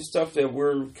the stuff that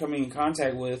we're coming in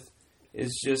contact with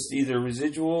is just either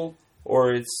residual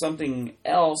or it's something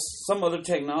else, some other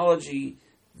technology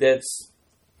that's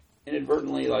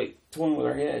inadvertently, like, toying with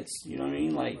our heads? You know what I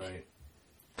mean? Like, right.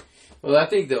 Well, I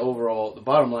think the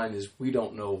bottom line is we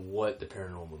don't know what the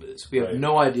paranormal is. We have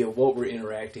no idea what we're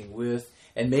interacting with,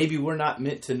 and maybe we're not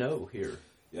meant to know here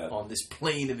on this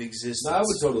plane of existence. No, I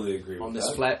would totally agree with on that.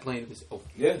 this flat plane of existence. Oh.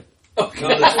 Yeah. Okay. no,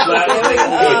 we're not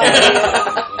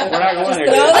going there.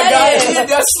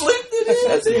 That slipped it in.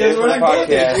 That's a different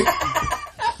podcast.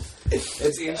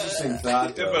 It's an interesting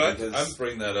thought, though, Yeah, but I'm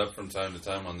bringing that up from time to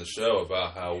time on the show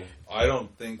about how I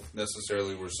don't think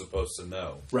necessarily we're supposed to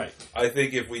know. Right. I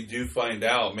think if we do find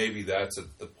out, maybe that's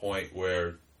at the point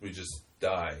where we just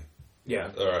die.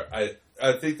 Yeah. Or I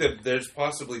think that there's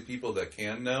possibly people that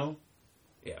can know,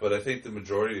 but I think the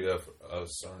majority of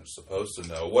us aren't supposed to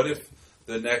know. What if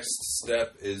the next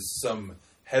step is some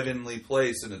heavenly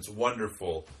place and it's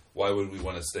wonderful? Why would we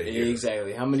want to stay here?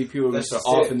 Exactly. How many people are going to start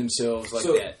offing themselves like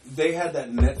that? They had that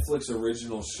Netflix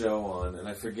original show on, and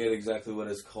I forget exactly what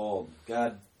it's called.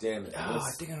 God damn it. Oh,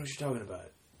 I think I know what you're talking about.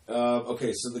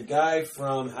 Okay, so the guy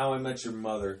from How I Met Your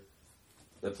Mother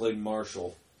that played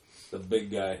Marshall, the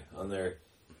big guy on there,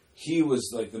 he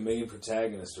was like the main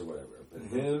protagonist or whatever. But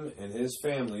him and his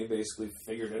family basically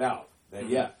figured it out.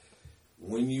 That,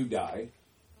 when you die,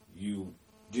 you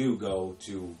do go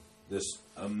to this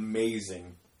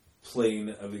amazing plane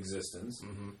of existence.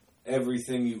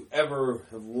 Everything you ever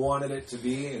have wanted it to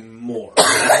be and more.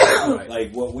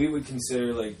 Like what we would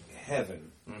consider like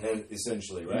heaven,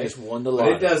 essentially, right? You just won the but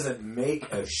lottery. it doesn't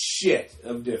make a shit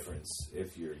of difference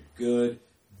if you're good,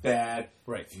 bad,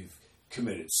 if you've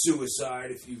committed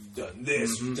suicide, if you've done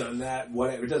this, you've done that,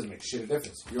 whatever. It doesn't make shit of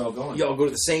difference. You're all going. Y'all go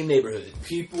to the same neighborhood.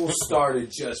 People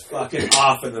started just fucking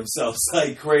offing themselves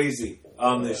like crazy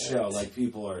on this show. Like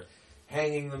people are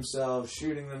hanging themselves,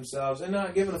 shooting themselves, and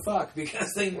not giving a fuck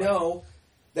because they know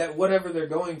that whatever they're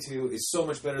going to is so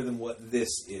much better than what this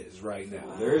is right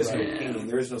now. There is no pain,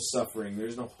 there is no suffering, there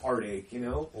is no heartache, you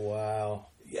know? Wow.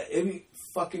 Yeah, it'd be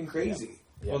fucking crazy.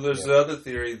 Well, there's the other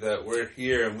theory that we're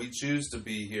here and we choose to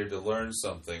be here to learn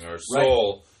something. Our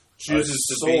soul chooses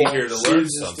to be here to learn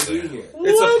something.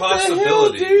 It's a possibility. The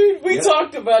hell, dude? We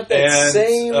talked about that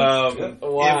same...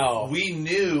 Wow. If we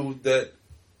knew that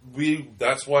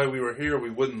that's why we were here, we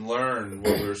wouldn't learn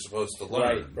what we were supposed to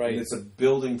learn. Right. And it's a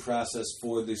building process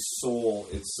for the soul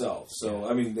itself. So,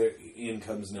 I mean, in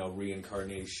comes now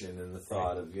reincarnation and the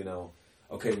thought of,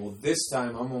 okay, well, this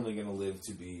time I'm only going to live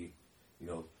to be,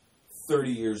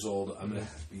 30 years old. I'm going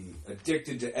to be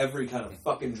addicted to every kind of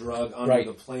fucking drug on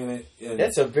the planet. And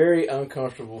that's a very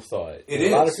uncomfortable thought. It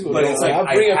is. A lot of people but it's like,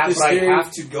 I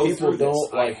have to go through this.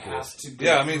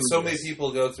 I mean, so many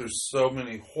people go through so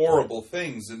many horrible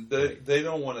things, and they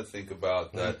don't want to think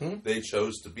about that they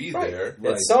chose to be there.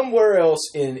 It's somewhere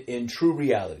else in true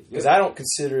reality. Because I don't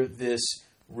consider this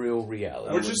real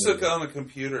reality. We're just on a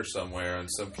computer somewhere, and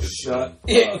some kids.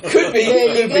 It could be.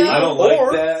 I don't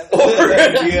like that. Or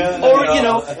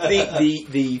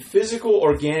the physical,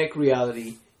 organic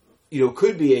reality,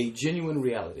 could be a genuine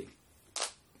reality.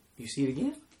 You see it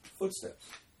again? Footsteps.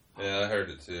 Yeah, I heard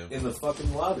it too. In the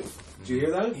fucking lobby. Did you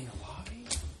hear that? In the lobby?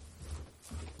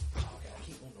 Oh, God, I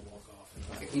keep wanting to walk off.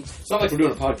 It's not like we're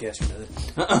doing a podcast or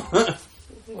nothing.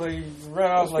 Well, you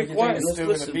run off like you're still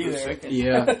going to be there.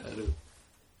 Yeah, I do.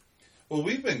 Well,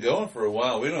 we've been going for a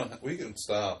while. We can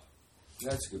stop.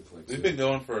 That's a good point. We've been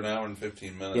going for an hour and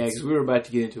 15 minutes. Yeah, because we were about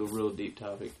to get into a real deep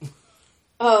topic.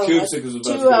 Oh, Cubesick was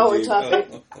about 2-hour topic.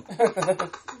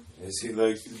 As he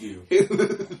likes to do.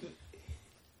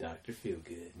 Dr.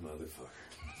 Feelgood.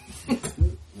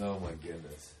 Motherfucker. Oh my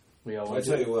goodness. We all I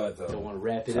tell you what, though. Don't want to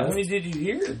wrap it How up. many did you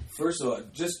hear? First of all,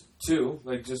 just 2,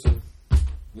 like just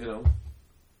 2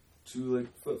 like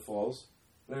footfalls.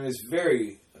 I mean, it's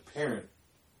very apparent,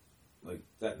 like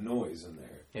that noise in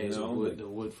there. Yeah, the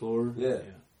wood floor. Yeah.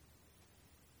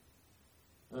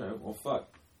 All right. Well,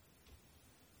 fuck.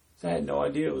 I had no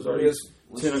idea it was already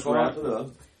 10 o'clock. Wrap it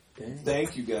up. Dang.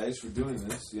 Thank you guys for doing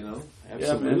this. Absolutely.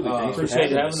 Yeah, man.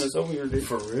 Appreciate having us over here, dude.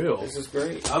 For real. This is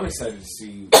great. I'm excited to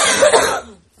see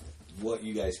what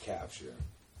you guys capture.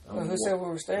 Who said we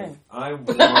were staying? I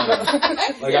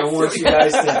want you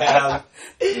guys to have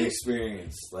an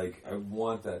experience. Like, I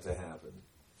want that to happen.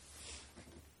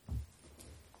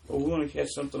 Well, we want to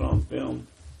catch something on film.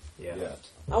 Yeah.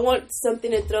 I want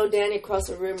something to throw Danny across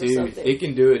the room or something. It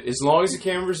can do it. As long as the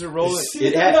cameras are rolling.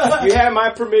 You have my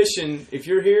permission. If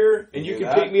you're here and you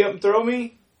can pick me up and throw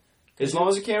me, as long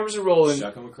as the cameras are rolling.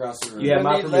 Chuck him across the room. You have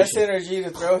my need permission. less energy to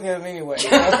throw him anyway.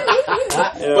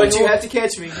 But you have to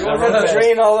catch me. You won't have to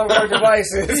drain all of our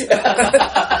devices.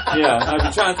 Yeah, if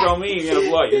you try and throw me, you're going to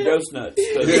blow out your ghost nuts.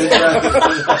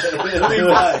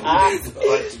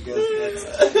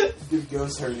 Give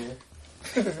ghost hernia.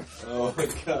 Oh my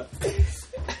god.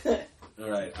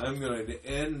 Alright, I'm going to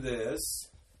end this